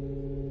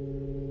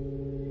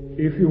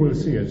 If you will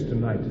see us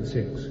tonight at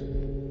 6,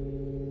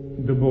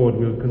 the board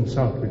will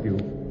consult with you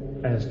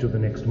as to the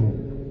next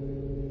move.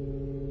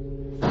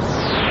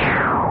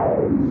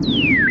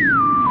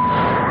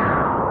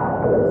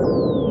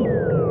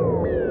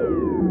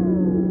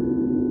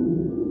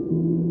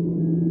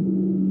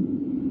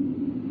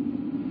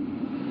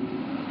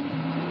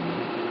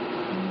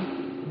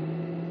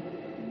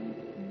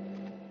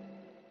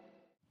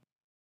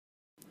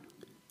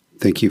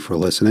 Thank you for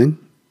listening,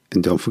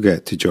 and don't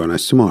forget to join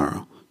us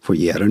tomorrow for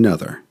yet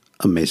another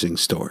amazing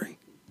story.